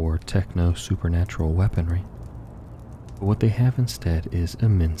or techno-supernatural weaponry, but what they have instead is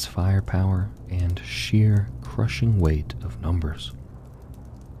immense firepower and sheer crushing weight of numbers.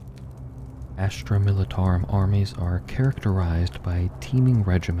 Astra Militarum armies are characterized by teeming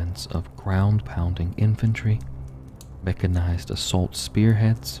regiments of ground-pounding infantry, mechanized assault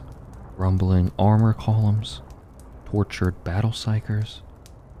spearheads, rumbling armor columns, tortured battle psychers,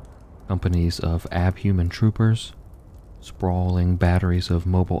 companies of abhuman troopers, sprawling batteries of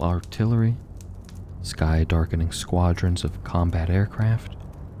mobile artillery, sky-darkening squadrons of combat aircraft,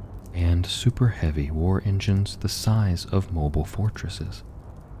 and super-heavy war engines the size of mobile fortresses.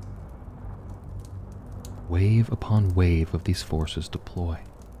 Wave upon wave of these forces deploy,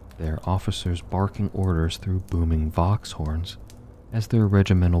 their officers barking orders through booming vox horns as their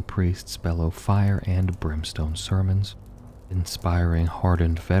regimental priests bellow fire and brimstone sermons, inspiring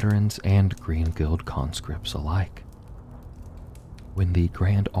hardened veterans and Green Guild conscripts alike. When the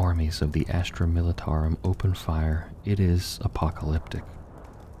grand armies of the Astra Militarum open fire, it is apocalyptic.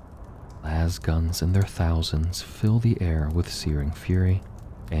 Las guns in their thousands fill the air with searing fury,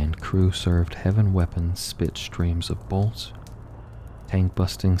 and crew-served heaven weapons spit streams of bolts,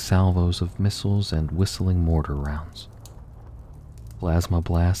 tank-busting salvos of missiles and whistling mortar rounds. Plasma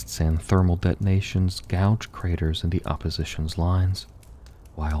blasts and thermal detonations gouge craters in the opposition's lines,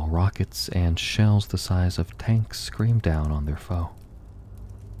 while rockets and shells the size of tanks scream down on their foe,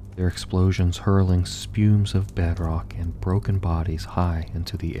 their explosions hurling spumes of bedrock and broken bodies high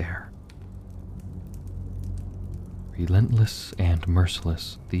into the air. Relentless and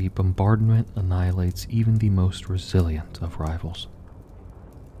merciless, the bombardment annihilates even the most resilient of rivals.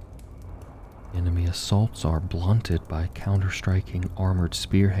 Enemy assaults are blunted by counter-striking armored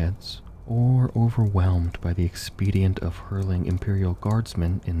spearheads, or overwhelmed by the expedient of hurling Imperial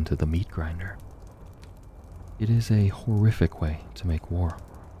Guardsmen into the meat grinder. It is a horrific way to make war,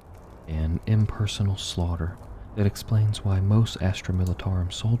 an impersonal slaughter that explains why most Astra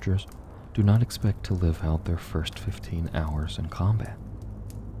Militarum soldiers do not expect to live out their first 15 hours in combat.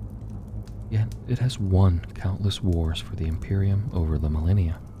 Yet it has won countless wars for the Imperium over the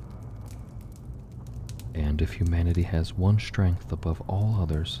millennia. And if humanity has one strength above all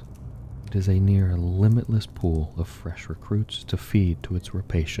others, it is a near limitless pool of fresh recruits to feed to its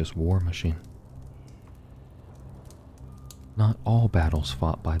rapacious war machine. Not all battles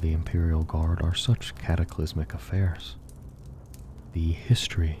fought by the Imperial Guard are such cataclysmic affairs. The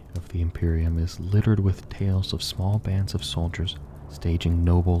history of the Imperium is littered with tales of small bands of soldiers staging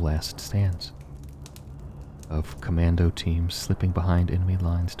noble last stands, of commando teams slipping behind enemy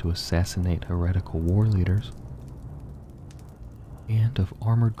lines to assassinate heretical war leaders, and of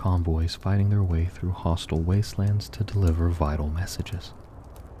armored convoys fighting their way through hostile wastelands to deliver vital messages.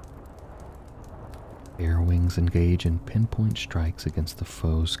 Air wings engage in pinpoint strikes against the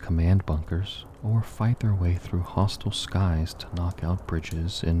foe's command bunkers, or fight their way through hostile skies to knock out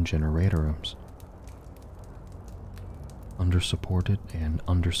bridges and generator rooms. Undersupported and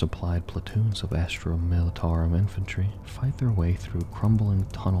undersupplied platoons of Astra Militarum infantry fight their way through crumbling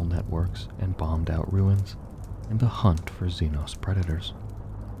tunnel networks and bombed-out ruins in the hunt for Xenos predators.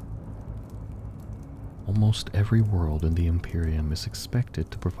 Almost every world in the Imperium is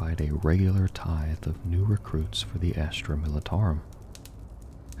expected to provide a regular tithe of new recruits for the Astra Militarum.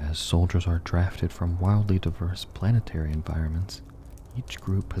 As soldiers are drafted from wildly diverse planetary environments, each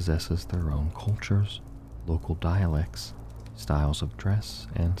group possesses their own cultures, local dialects, styles of dress,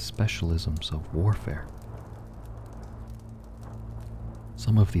 and specialisms of warfare.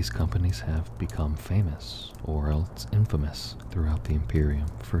 Some of these companies have become famous, or else infamous, throughout the Imperium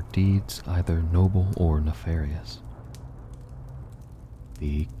for deeds either noble or nefarious.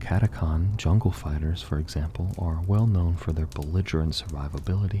 The Catacon jungle fighters, for example, are well known for their belligerent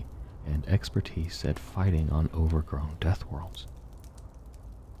survivability and expertise at fighting on overgrown death worlds.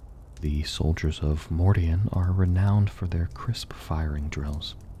 The soldiers of Mordian are renowned for their crisp firing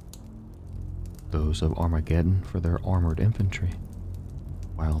drills. Those of Armageddon for their armored infantry,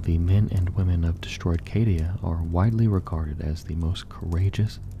 while the men and women of destroyed Cadia are widely regarded as the most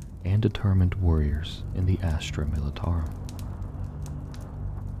courageous and determined warriors in the Astra Militarum.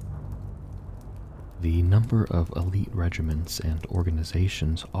 The number of elite regiments and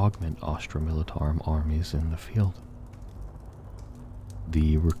organizations augment Astra Militarum armies in the field.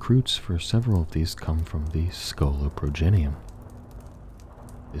 The recruits for several of these come from the Schola Progenium.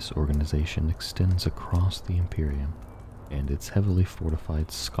 This organization extends across the Imperium, and its heavily fortified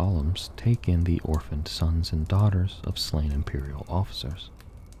scolums take in the orphaned sons and daughters of slain Imperial officers.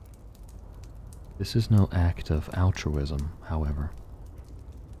 This is no act of altruism, however.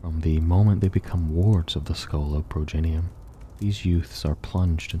 From the moment they become wards of the Schola Progenium, these youths are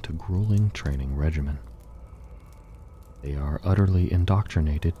plunged into grueling training regimen. They are utterly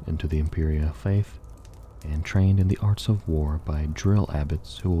indoctrinated into the Imperial faith and trained in the arts of war by drill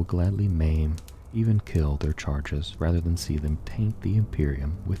abbots who will gladly maim, even kill their charges rather than see them taint the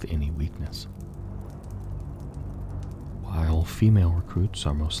Imperium with any weakness. While female recruits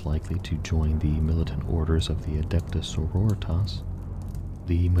are most likely to join the militant orders of the Adepta Soroitas,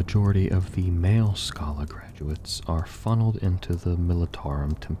 the majority of the male Schola graduates are funneled into the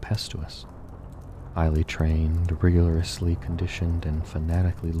Militarum Tempestuous. Highly trained, rigorously conditioned, and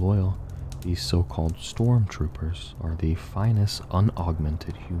fanatically loyal, these so-called stormtroopers are the finest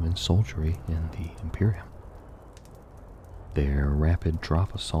unaugmented human soldiery in the Imperium. Their rapid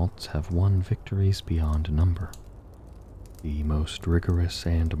drop assaults have won victories beyond number. The most rigorous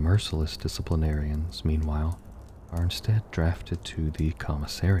and merciless disciplinarians, meanwhile, are instead drafted to the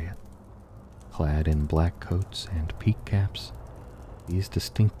commissariat. Clad in black coats and peak caps, these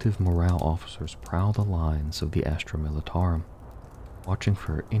distinctive morale officers prowl the lines of the Astra Militarum, watching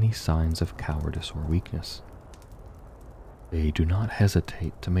for any signs of cowardice or weakness. They do not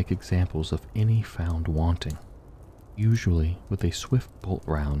hesitate to make examples of any found wanting, usually with a swift bolt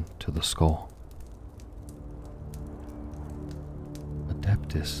round to the skull.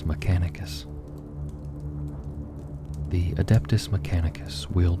 Adeptus Mechanicus. The Adeptus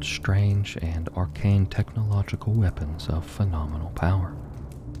Mechanicus wield strange and arcane technological weapons of phenomenal power.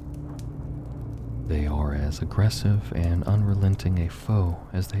 They are as aggressive and unrelenting a foe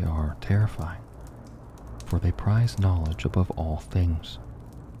as they are terrifying, for they prize knowledge above all things,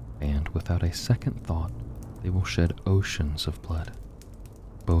 and without a second thought they will shed oceans of blood,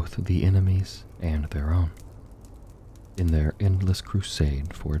 both the enemy's and their own, in their endless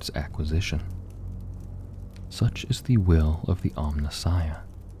crusade for its acquisition. Such is the will of the Omnissiah,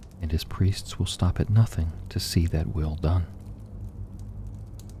 and his priests will stop at nothing to see that will done.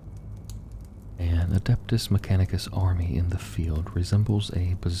 An Adeptus Mechanicus army in the field resembles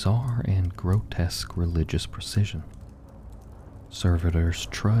a bizarre and grotesque religious precision. Servitors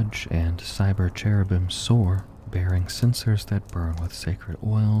trudge and cyber cherubims soar bearing censers that burn with sacred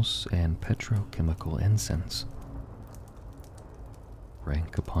oils and petrochemical incense.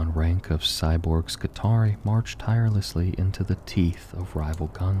 Rank upon rank of cyborg Scutari march tirelessly into the teeth of rival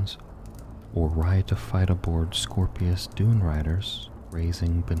guns, or ride to fight aboard Scorpius Dune Riders,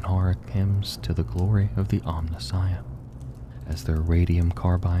 raising Benharic hymns to the glory of the Omnissiah, as their radium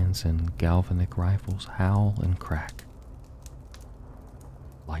carbines and galvanic rifles howl and crack.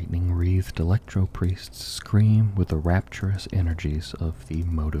 Lightning-wreathed electro-priests scream with the rapturous energies of the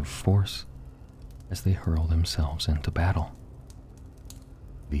motive force as they hurl themselves into battle.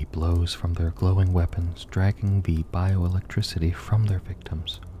 The blows from their glowing weapons dragging the bioelectricity from their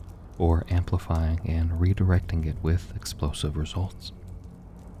victims, or amplifying and redirecting it with explosive results.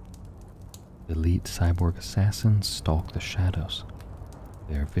 Elite cyborg assassins stalk the shadows,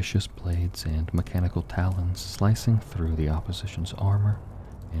 their vicious blades and mechanical talons slicing through the opposition's armor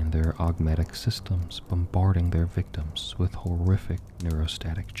and their augmetic systems bombarding their victims with horrific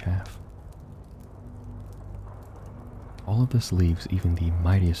neurostatic chaff. All of this leaves even the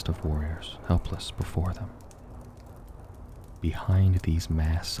mightiest of warriors helpless before them. Behind these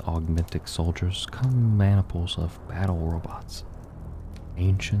mass augmentic soldiers come maniples of battle robots,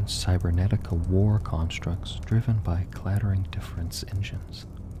 ancient cybernetica war constructs driven by clattering difference engines.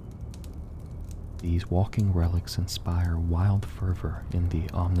 These walking relics inspire wild fervor in the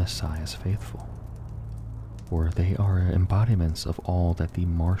Omnissiah's faithful, for they are embodiments of all that the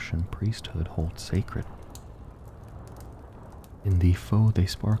Martian priesthood holds sacred. In the foe they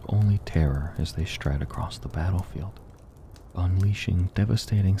spark only terror as they stride across the battlefield, unleashing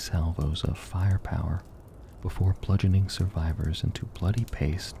devastating salvos of firepower before bludgeoning survivors into bloody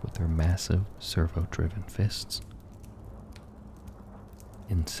paste with their massive servo-driven fists.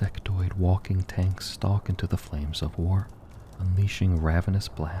 Insectoid walking tanks stalk into the flames of war, unleashing ravenous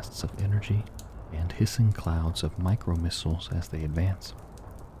blasts of energy and hissing clouds of micro-missiles as they advance.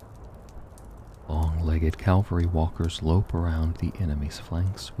 Long-legged cavalry walkers lope around the enemy's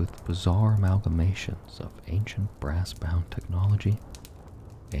flanks with bizarre amalgamations of ancient brass-bound technology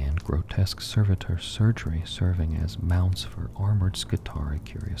and grotesque servitor surgery serving as mounts for armored Scutari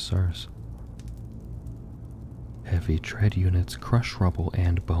cuirassiers. Heavy tread units crush rubble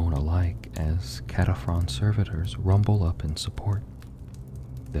and bone alike as Cataphron servitors rumble up in support,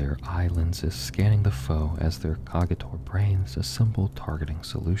 their eye lenses scanning the foe as their cogitor brains assemble targeting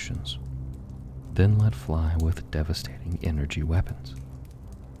solutions, then let fly with devastating energy weapons.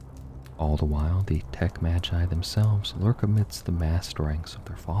 All the while, the tech magi themselves lurk amidst the massed ranks of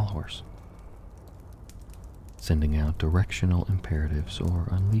their followers, sending out directional imperatives or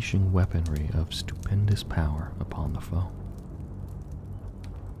unleashing weaponry of stupendous power upon the foe.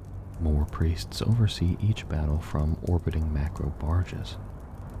 More priests oversee each battle from orbiting macro barges.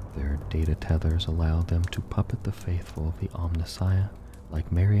 Their data tethers allow them to puppet the faithful of the Omnissiah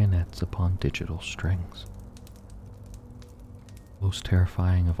like marionettes upon digital strings. Most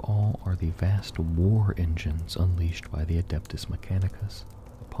terrifying of all are the vast war engines unleashed by the Adeptus Mechanicus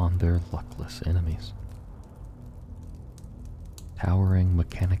upon their luckless enemies. Towering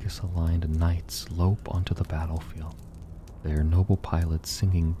Mechanicus-aligned knights lope onto the battlefield, their noble pilots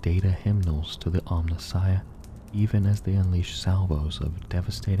singing data hymnals to the Omnissiah even as they unleash salvos of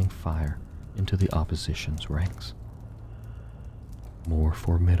devastating fire into the opposition's ranks. More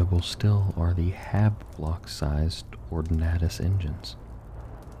formidable still are the Hab-block-sized Ordinatus engines,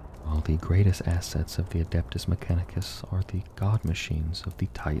 while the greatest assets of the Adeptus Mechanicus are the god machines of the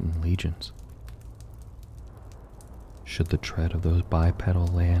Titan legions. Should the tread of those bipedal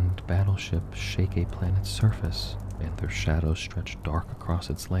land battleships shake a planet's surface and their shadows stretch dark across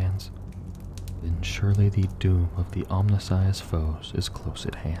its lands, then surely the doom of the Omnissiah's foes is close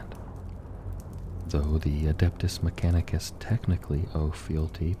at hand. Though the Adeptus Mechanicus technically owe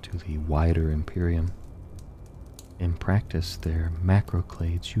fealty to the wider Imperium, in practice their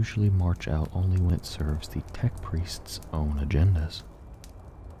macroclades usually march out only when it serves the tech priest's own agendas.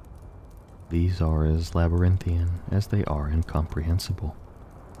 These are as labyrinthian as they are incomprehensible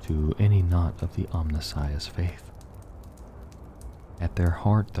to any knot of the Omnissiah's faith. At their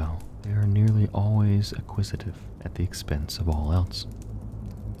heart, though, they are nearly always acquisitive at the expense of all else.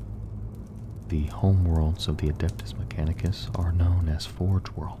 The homeworlds of the Adeptus Mechanicus are known as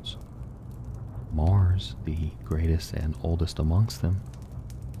Forge Worlds. Mars, the greatest and oldest amongst them,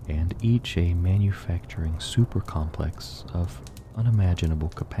 and each a manufacturing supercomplex of unimaginable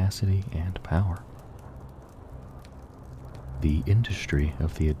capacity and power. The industry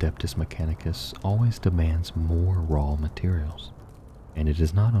of the Adeptus Mechanicus always demands more raw materials, and it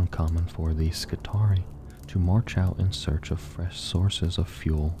is not uncommon for the Scutari to march out in search of fresh sources of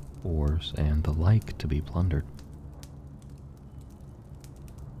fuel, ores, and the like to be plundered.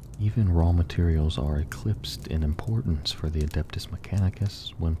 Even raw materials are eclipsed in importance for the Adeptus Mechanicus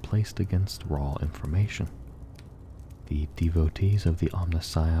when placed against raw information. The devotees of the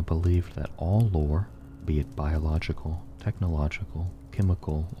Omnissiah believed that all lore, be it biological, technological,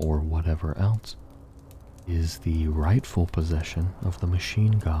 chemical, or whatever else, is the rightful possession of the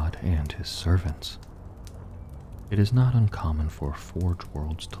machine god and his servants. It is not uncommon for Forge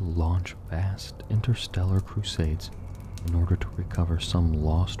Worlds to launch vast interstellar crusades in order to recover some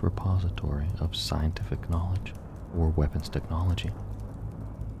lost repository of scientific knowledge or weapons technology,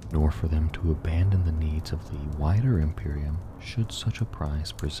 nor for them to abandon the needs of the wider Imperium should such a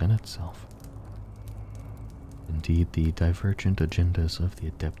prize present itself. Indeed, the divergent agendas of the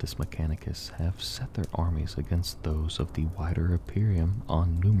Adeptus Mechanicus have set their armies against those of the wider Imperium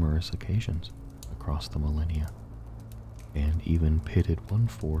on numerous occasions across the millennia, and even pitted one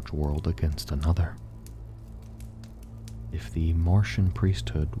Forge world against another. If the Martian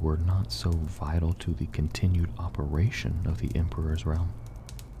priesthood were not so vital to the continued operation of the Emperor's realm,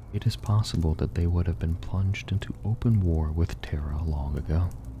 it is possible that they would have been plunged into open war with Terra long ago,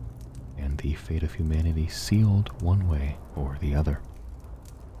 and the fate of humanity sealed one way or the other.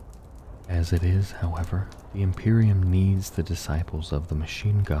 As it is, however, the Imperium needs the disciples of the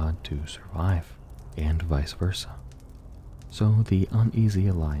machine god to survive, and vice versa. So the uneasy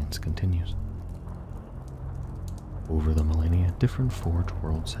alliance continues. Over the millennia, different Forge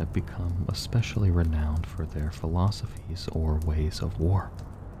worlds have become especially renowned for their philosophies or ways of war.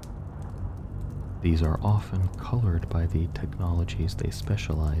 These are often colored by the technologies they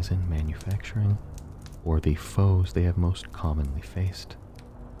specialize in manufacturing, or the foes they have most commonly faced.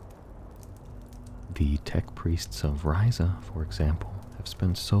 The tech priests of Ryza, for example, have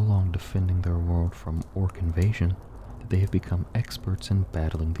spent so long defending their world from orc invasion that they have become experts in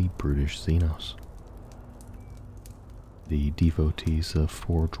battling the brutish Xenos. The devotees of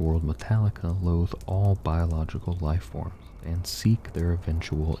Forge World Metallica loathe all biological life forms and seek their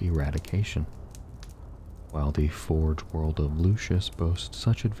eventual eradication, while the Forge World of Lucius boasts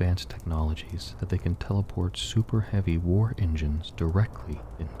such advanced technologies that they can teleport super heavy war engines directly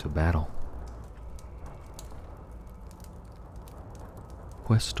into battle.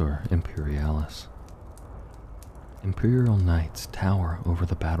 Questor Imperialis. Imperial knights tower over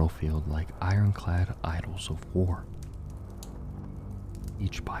the battlefield like ironclad idols of war,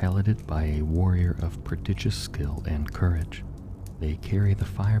 each piloted by a warrior of prodigious skill and courage. They carry the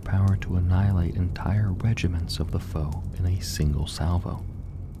firepower to annihilate entire regiments of the foe in a single salvo,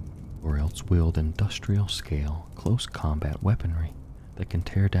 or else wield industrial-scale, close combat weaponry that can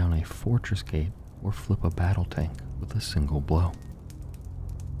tear down a fortress gate or flip a battle tank with a single blow.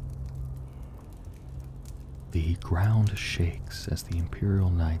 The ground shakes as the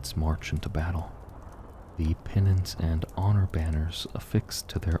Imperial Knights march into battle, the pennants and honor banners affixed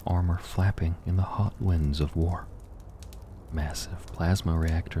to their armor flapping in the hot winds of war. Massive plasma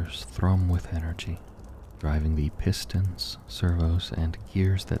reactors thrum with energy, driving the pistons, servos, and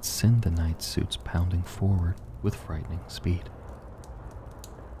gears that send the knight suits pounding forward with frightening speed.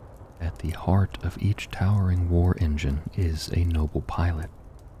 At the heart of each towering war engine is a noble pilot,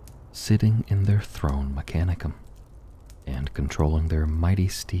 sitting in their throne mechanicum, and controlling their mighty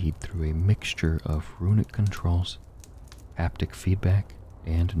steed through a mixture of runic controls, haptic feedback,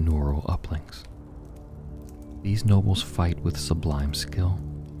 and neural uplinks. These nobles fight with sublime skill.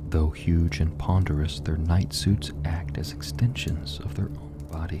 Though huge and ponderous, their knight suits act as extensions of their own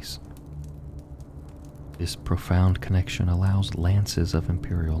bodies. This profound connection allows lances of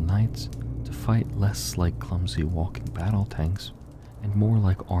Imperial knights to fight less like clumsy walking battle tanks and more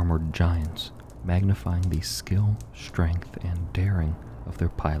like armored giants, magnifying the skill, strength, and daring of their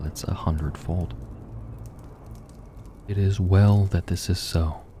pilots 100-fold. It is well that this is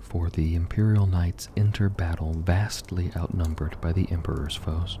so, for the Imperial Knights enter battle vastly outnumbered by the Emperor's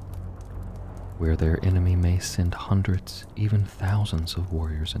foes, where their enemy may send hundreds, even thousands of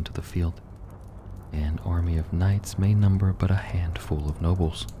warriors into the field. An army of knights may number but a handful of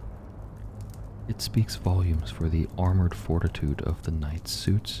nobles. It speaks volumes for the armored fortitude of the knights'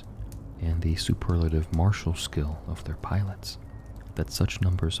 suits and the superlative martial skill of their pilots, that such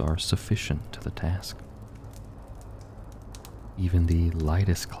numbers are sufficient to the task. Even the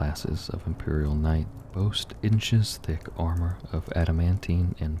lightest classes of Imperial Knight boast inches-thick armor of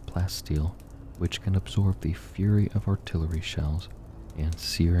adamantine and plasteel, which can absorb the fury of artillery shells and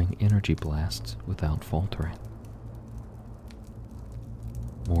searing energy blasts without faltering.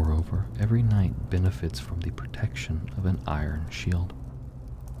 Moreover, every knight benefits from the protection of an iron shield.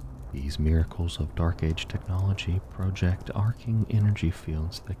 These miracles of Dark Age technology project arcing energy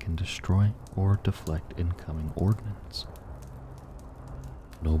fields that can destroy or deflect incoming ordnance.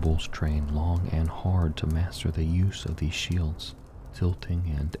 Nobles train long and hard to master the use of these shields,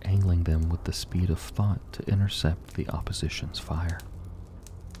 tilting and angling them with the speed of thought to intercept the opposition's fire.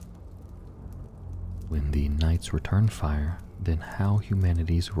 When the knights return fire, then how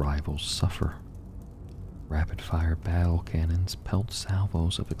humanity's rivals suffer. Rapid-fire battle cannons pelt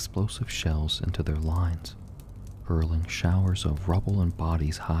salvos of explosive shells into their lines, hurling showers of rubble and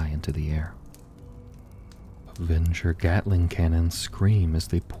bodies high into the air. Avenger Gatling cannons scream as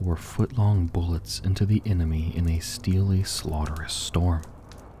they pour foot-long bullets into the enemy in a steely, slaughterous storm.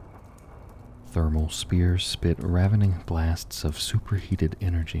 Thermal spears spit ravening blasts of superheated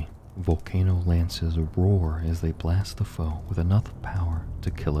energy. Volcano lances roar as they blast the foe with enough power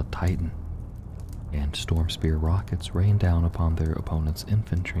to kill a titan. And storm spear rockets rain down upon their opponent's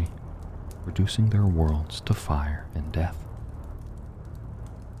infantry, reducing their worlds to fire and death.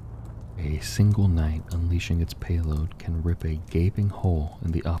 A single knight unleashing its payload can rip a gaping hole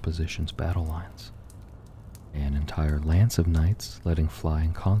in the opposition's battle lines. An entire lance of knights letting fly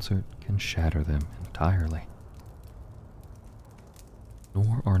in concert can shatter them entirely.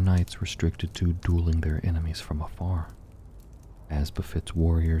 Nor are knights restricted to dueling their enemies from afar. As befits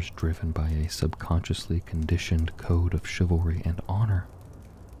warriors driven by a subconsciously conditioned code of chivalry and honor,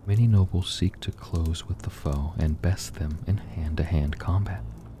 many nobles seek to close with the foe and best them in hand-to-hand combat.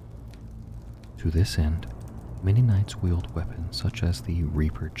 To this end, many knights wield weapons such as the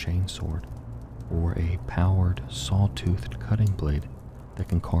Reaper chainsword, or a powered, saw-toothed cutting blade that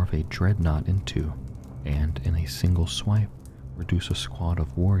can carve a dreadnought in two, and in a single swipe reduce a squad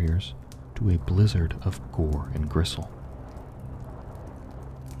of warriors to a blizzard of gore and gristle.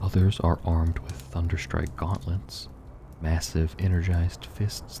 Others are armed with thunderstrike gauntlets, massive energized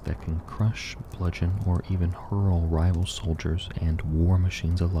fists that can crush, bludgeon, or even hurl rival soldiers and war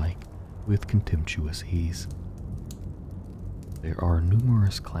machines alike with contemptuous ease. There are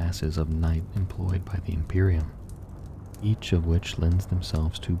numerous classes of knight employed by the Imperium, each of which lends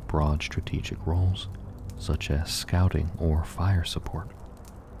themselves to broad strategic roles, such as scouting or fire support.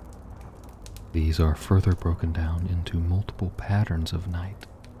 These are further broken down into multiple patterns of knight,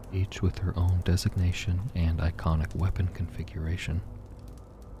 each with their own designation and iconic weapon configuration.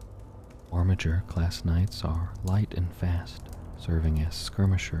 Armiger class knights are light and fast, serving as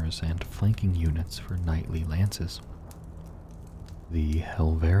skirmishers and flanking units for knightly lances. The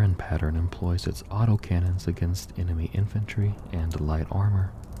Helverin pattern employs its autocannons against enemy infantry and light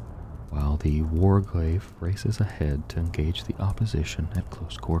armor, while the Warglaive races ahead to engage the opposition at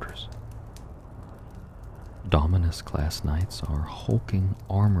close quarters. Dominus class knights are hulking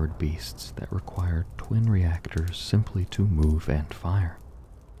armored beasts that require twin reactors simply to move and fire.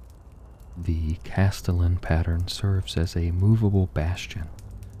 The Castellan pattern serves as a movable bastion,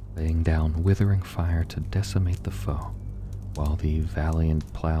 laying down withering fire to decimate the foe, while the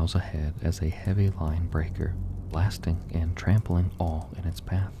Valiant plows ahead as a heavy line breaker, blasting and trampling all in its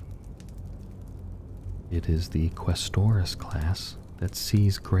path. It is the Questoris class that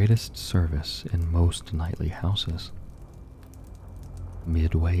sees greatest service in most knightly houses.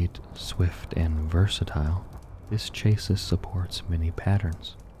 Midweight, swift, and versatile, this chassis supports many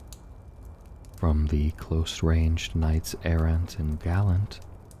patterns. From the close-ranged knights errant and gallant,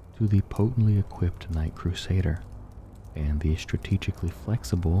 to the potently equipped knight crusader, and the strategically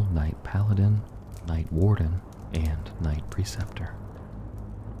flexible knight paladin, knight warden, and knight preceptor.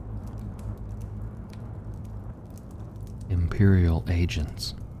 Imperial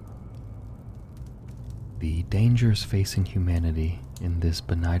Agents. The dangers facing humanity in this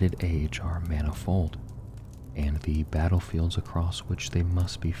benighted age are manifold, and the battlefields across which they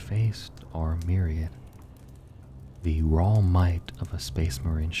must be faced are myriad. The raw might of a Space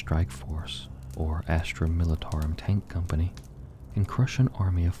Marine strike force or Astra Militarum tank company can crush an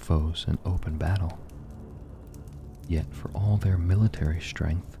army of foes in open battle. Yet for all their military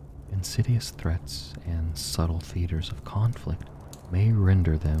strength, insidious threats and subtle theaters of conflict may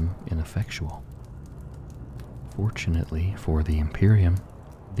render them ineffectual. Fortunately for the Imperium,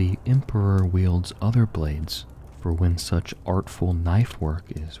 the Emperor wields other blades for when such artful knife work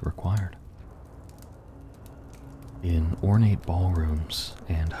is required. In ornate ballrooms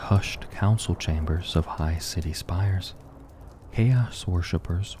and hushed council chambers of high city spires, chaos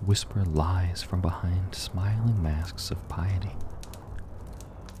worshippers whisper lies from behind smiling masks of piety.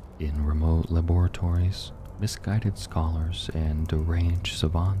 In remote laboratories, misguided scholars and deranged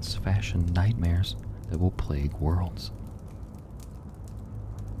savants fashion nightmares that will plague worlds.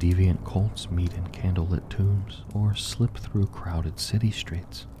 Deviant cults meet in candlelit tombs or slip through crowded city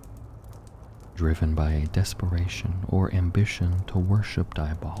streets, driven by a desperation or ambition to worship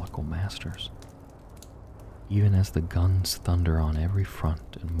diabolical masters. even as the guns thunder on every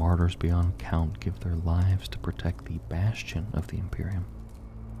front and martyrs beyond count give their lives to protect the bastion of the Imperium.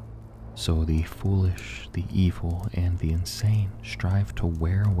 So the foolish, the evil, and the insane strive to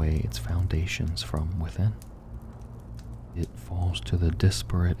wear away its foundations from within. It falls to the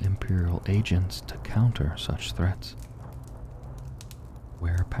disparate Imperial agents to counter such threats.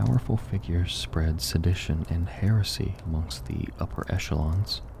 Where powerful figures spread sedition and heresy amongst the upper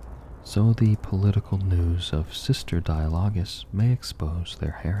echelons, so the political news of Sister Dialogus may expose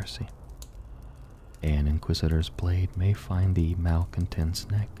their heresy. An inquisitor's blade may find the malcontent's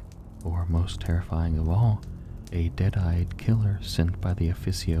neck, or most terrifying of all, a dead-eyed killer sent by the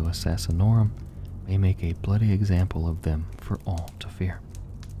Officio Assassinorum may make a bloody example of them for all to fear.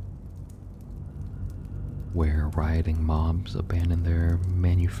 Where rioting mobs abandon their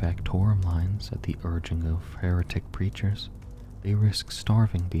manufactorum lines at the urging of heretic preachers, they risk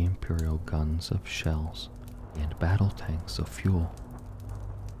starving the Imperial guns of shells and battle tanks of fuel.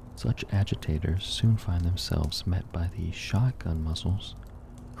 Such agitators soon find themselves met by the shotgun muzzles,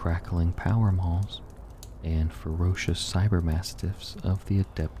 crackling power mauls, and ferocious cybermastiffs of the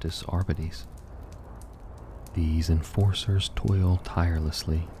Adeptus Astartes. These enforcers toil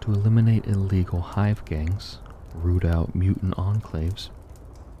tirelessly to eliminate illegal hive gangs, root out mutant enclaves,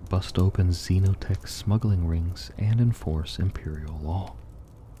 bust open xenotech smuggling rings, and enforce Imperial law.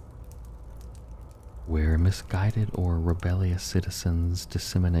 Where misguided or rebellious citizens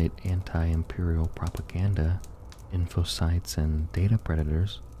disseminate anti-Imperial propaganda, infosites and data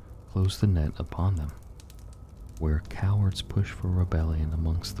predators close the net upon them. Where cowards push for rebellion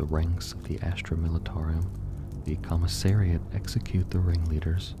amongst the ranks of the Astra Militarum, the commissariat execute the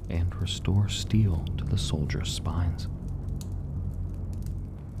ringleaders and restore steel to the soldiers' spines.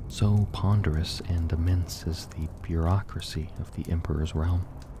 So ponderous and immense is the bureaucracy of the Emperor's realm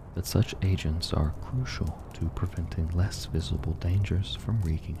that such agents are crucial to preventing less visible dangers from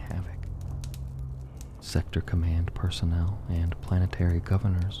wreaking havoc. Sector command personnel and planetary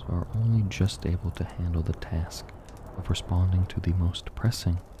governors are only just able to handle the task of responding to the most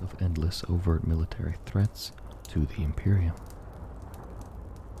pressing of endless overt military threats to the Imperium.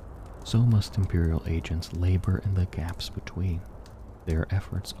 So must Imperial agents labor in the gaps between, their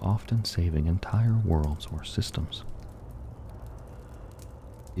efforts often saving entire worlds or systems.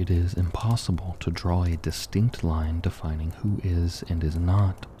 It is impossible to draw a distinct line defining who is and is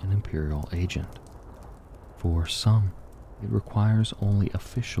not an Imperial agent. For some, it requires only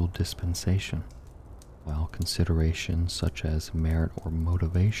official dispensation, while considerations such as merit or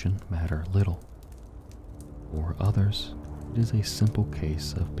motivation matter little. For others, it is a simple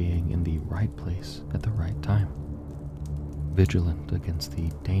case of being in the right place at the right time, vigilant against the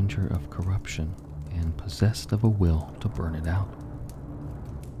danger of corruption and possessed of a will to burn it out.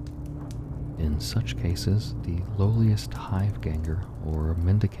 In such cases, the lowliest hive-ganger or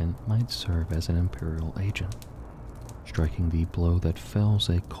mendicant might serve as an Imperial agent, striking the blow that fells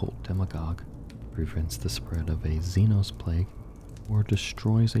a cult demagogue, prevents the spread of a Xenos plague, or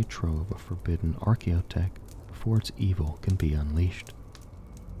destroys a trove of forbidden archaeotech before its evil can be unleashed.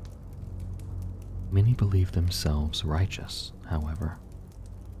 Many believe themselves righteous, however.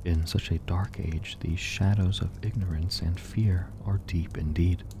 In such a dark age, the shadows of ignorance and fear are deep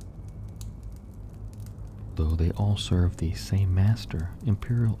indeed. Though they all serve the same master,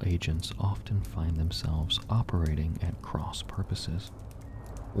 Imperial agents often find themselves operating at cross purposes,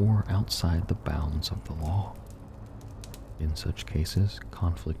 or outside the bounds of the law. In such cases,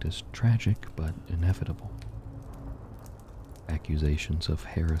 conflict is tragic but inevitable. Accusations of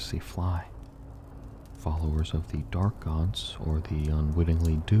heresy fly. Followers of the dark gods or the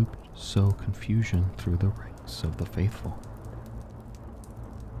unwittingly duped sow confusion through the ranks of the faithful.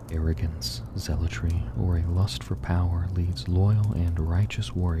 Arrogance, zealotry, or a lust for power leads loyal and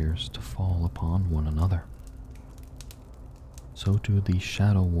righteous warriors to fall upon one another. So do the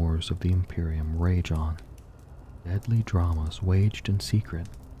shadow wars of the Imperium rage on, deadly dramas waged in secret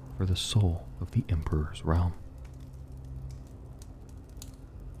for the soul of the Emperor's realm.